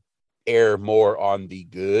did air more on the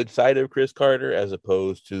good side of Chris Carter as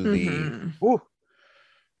opposed to the,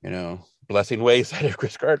 blessing way side of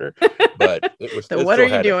Chris Carter. But it was the what are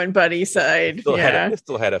you doing, buddy side. It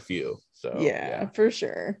still had a few. So yeah, for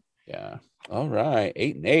sure. Yeah. All right.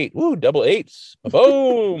 8 and 8. Woo, double eights.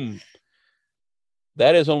 Boom.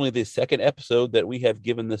 That is only the second episode that we have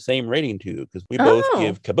given the same rating to, because we both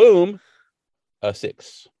give Kaboom a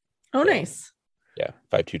 6. Oh, so, nice. Yeah.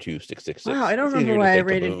 522-666. Wow, I don't remember why I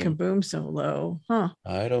rated Kaboom so low. Huh.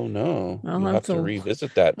 I don't know. I'll have to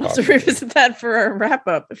revisit that. We'll have to revisit that for our wrap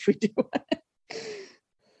up if we do it.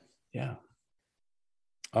 Yeah.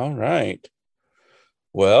 All right.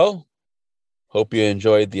 Well, hope you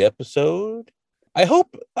enjoyed the episode. I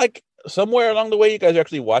hope, like, somewhere along the way, you guys are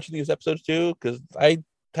actually watching these episodes too, because I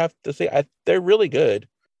have to say, they're really good.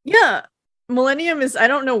 Yeah. Millennium I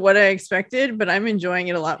don't know what I expected, but I'm enjoying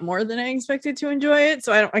it a lot more than I expected to enjoy it.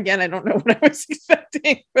 So I don't know what I was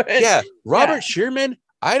expecting. But yeah. Robert Shearman,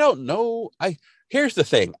 I don't know. Here's the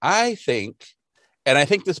thing. I think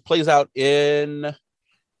this plays out in,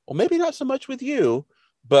 well, maybe not so much with you,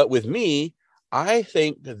 but with me, I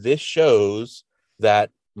think this shows that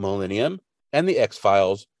Millennium and the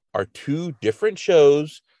X-Files are two different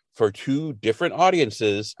shows for two different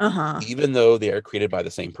audiences, even though they are created by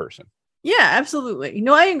the same person. Yeah, absolutely.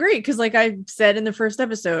 No, I agree. Because like I said in the first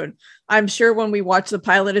episode, I'm sure when we watched the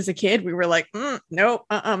pilot as a kid, we were like, nope.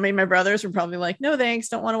 Maybe my brothers were probably like, no, thanks.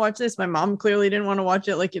 Don't want to watch this. My mom clearly didn't want to watch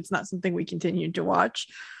it. Like, it's not something we continued to watch.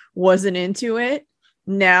 Wasn't into it.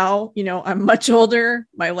 Now, I'm much older.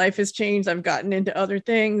 My life has changed. I've gotten into other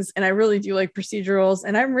things, and I really do like procedurals,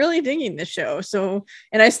 and I'm really digging this show. So,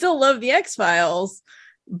 and I still love the X-Files,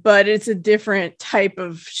 but it's a different type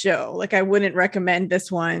of show. Like, I wouldn't recommend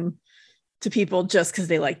this one to people just because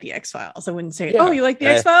they like the X-Files. I wouldn't say, oh, you like the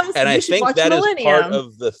X-Files? And I think that is part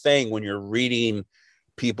of the thing when you're reading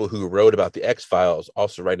people who wrote about the X-Files,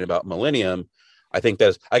 also writing about Millennium. I think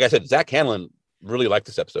that's, like I said, Zach Hanlon really liked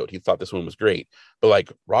this episode. He thought this one was great. But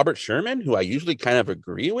like Robert Sherman, who I usually kind of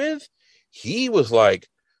agree with, he was like,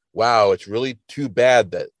 wow, it's really too bad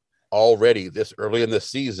that already this early in the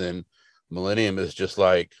season, Millennium is just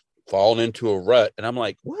like falling into a rut. And I'm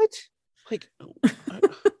like, what? Do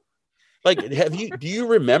you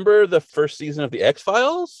remember the first season of the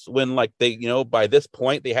X-Files when like they, by this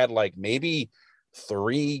point they had like maybe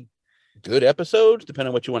 3 good episodes, depending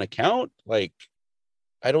on what you want to count. Like,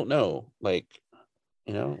 I don't know, like,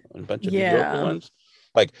 a bunch of mediocre ones.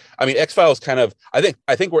 Like, I mean, X-Files kind of, I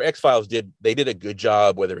think where X-Files did a good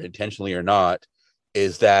job, whether intentionally or not,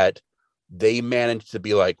 is that they managed to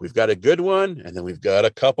be like, we've got a good one, and then we've got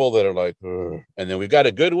a couple that are like, ugh. And then we've got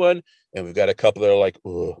a good one, and we've got a couple that are like,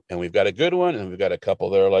 ugh. And we've got a good one, and we've got a couple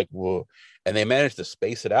that are like, whoa. And they managed to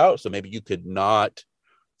space it out, so maybe you could not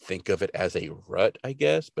think of it as a rut, I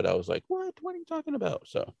guess. But I was like, what are you talking about?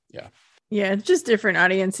 So yeah, it's just different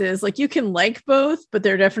audiences. Like, you can like both, but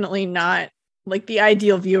they're definitely not, like, the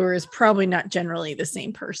ideal viewer is probably not generally the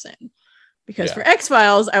same person. Because for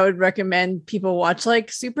X-Files, I would recommend people watch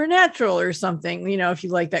like Supernatural or something, if you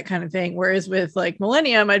like that kind of thing. Whereas with like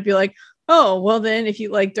Millennium, I'd be like, oh, well, then if you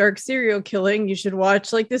like dark serial killing, you should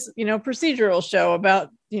watch like this, procedural show about,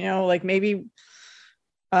 like maybe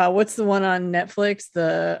what's the one on Netflix?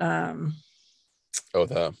 The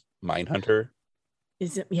Mindhunter.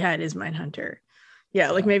 Is it? Yeah, it is Mindhunter.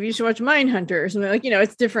 Yeah, like maybe you should watch Mindhunter or something. Like,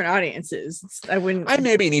 it's different audiences. I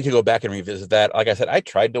maybe need to go back and revisit that. Like I said, I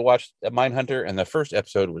tried to watch Mindhunter, and the first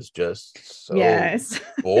episode was just so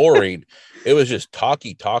boring. It was just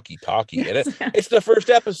talky. And it's the first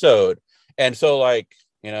episode. And so, like,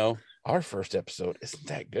 our first episode isn't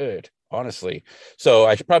that good, honestly. So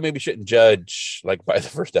I shouldn't judge like by the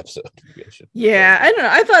first episode. Yeah, I don't know.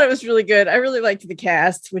 I thought it was really good. I really liked the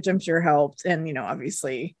cast, which I'm sure helped. And,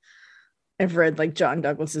 obviously I've read like John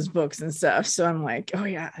Douglas's books and stuff. So I'm like, oh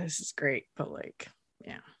yeah, this is great. But like,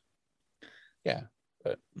 yeah.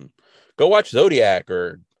 But go watch Zodiac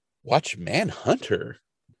or watch Manhunter.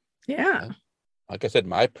 Yeah. Like I said,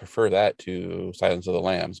 I prefer that to Silence of the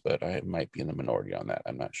Lambs, but I might be in the minority on that.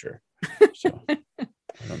 I'm not sure. So I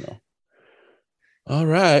don't know. All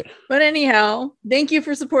right. But anyhow, thank you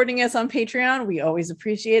for supporting us on Patreon. We always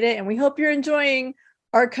appreciate it. And we hope you're enjoying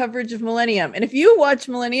our coverage of Millennium. And if you watch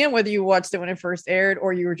Millennium, whether you watched it when it first aired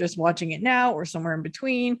or you were just watching it now or somewhere in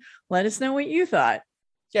between, let us know what you thought.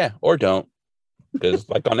 Yeah, or don't. Because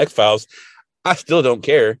like on X-Files, I still don't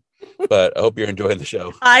care. But I hope you're enjoying the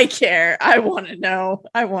show. I care. I want to know.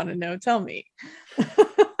 Tell me.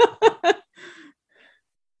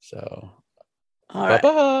 So, all right.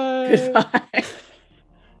 Bye-bye. Goodbye.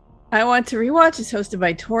 I Want to Rewatch is hosted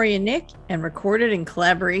by Tori and Nick and recorded in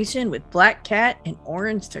collaboration with Black Cat and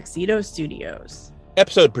Orange Tuxedo Studios.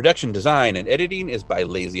 Episode production design and editing is by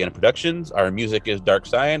Lazy Anna Productions. Our music is Dark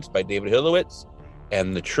Science by David Hilowitz.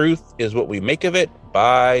 And The Truth Is What We Make of It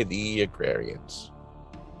by The Agrarians.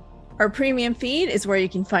 Our premium feed is where you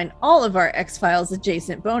can find all of our X-Files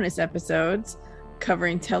adjacent bonus episodes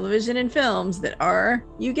covering television and films that are,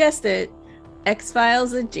 you guessed it,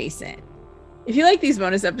 X-Files adjacent. If you like these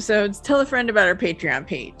bonus episodes, tell a friend about our Patreon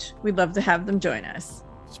page. We'd love to have them join us.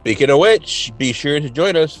 Speaking of which, be sure to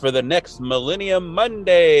join us for the next Millennium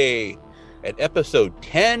Monday at episode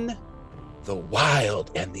 10, The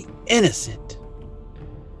Wild and the Innocent.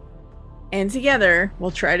 And together, we'll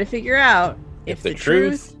try to figure out if the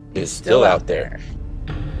truth is still out there.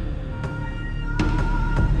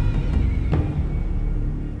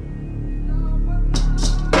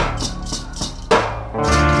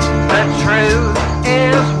 The truth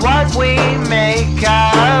is what we make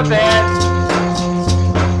of it.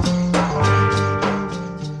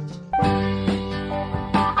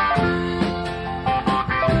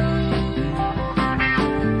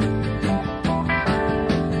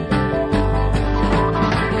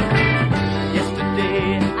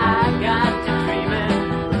 Yesterday I got to dreaming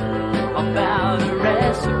about a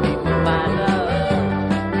recipe for my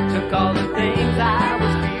love. Took all the things I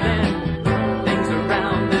was feeling, things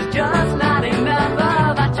around there's just not enough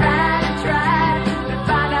of. I tried and tried to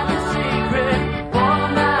find out the secret for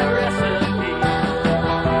my recipe,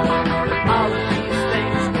 but all of these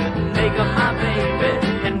things couldn't make up my baby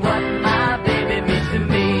and what my baby means to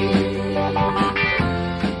me.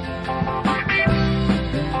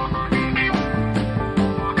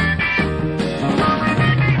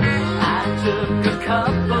 I took a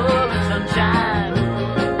couple of sunshine,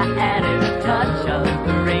 I added a touch of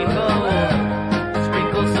the rainbow,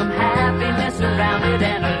 sprinkled some happiness around it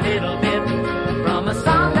and a little bit from a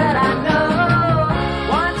song that I know.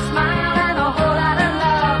 One smile and a whole lot of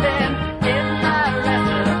loving in my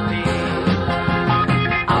recipe.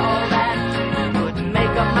 All that too would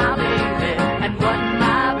make up my baby and what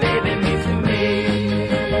my baby means to me.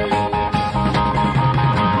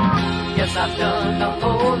 Yes, I've done a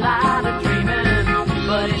whole lot of dreaming,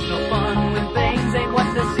 but it's no fun when things ain't what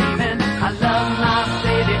they seeming. I love my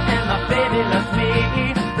baby and my baby loves me.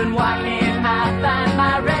 Then why can't I find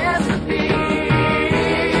my recipe?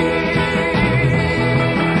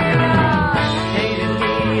 Painted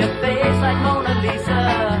me a face like Mona Lisa,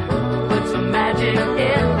 put some magic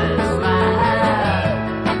in the smile.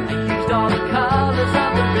 I used all the colors of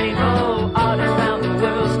the rainbow, artists around the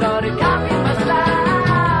world started copying my style.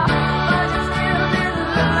 But it still didn't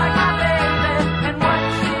look like my baby and what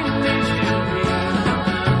she means to me.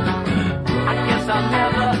 I guess I'll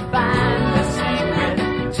never find the secret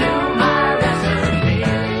to my recipe.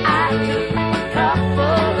 I took a couple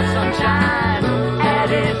of sunshine,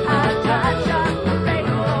 added a touch of the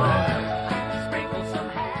rainbow, sprinkled some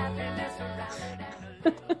happiness around it and a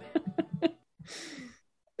little bit.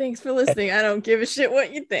 Thanks for listening. I don't give a shit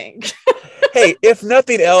what you think. Hey, if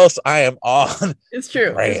nothing else, I am on It's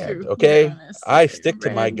true. brand, It's true. okay? Be honest. I It's stick to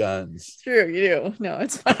my brand. guns. It's true. You do. No,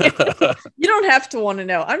 it's fine. You don't have to want to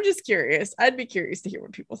know. I'm just curious. I'd be curious to hear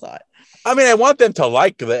what people thought. I mean, I want them to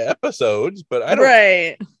like the episodes, but I don't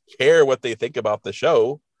Right. care what they think about the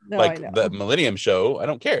show. No, Like I know. the Millennium show, I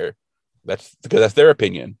don't care. That's because that's their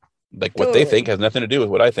opinion. Like what they Totally. think has nothing to do with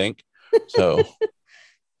what I think. So,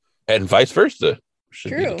 and vice versa should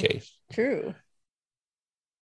be True. the case. True.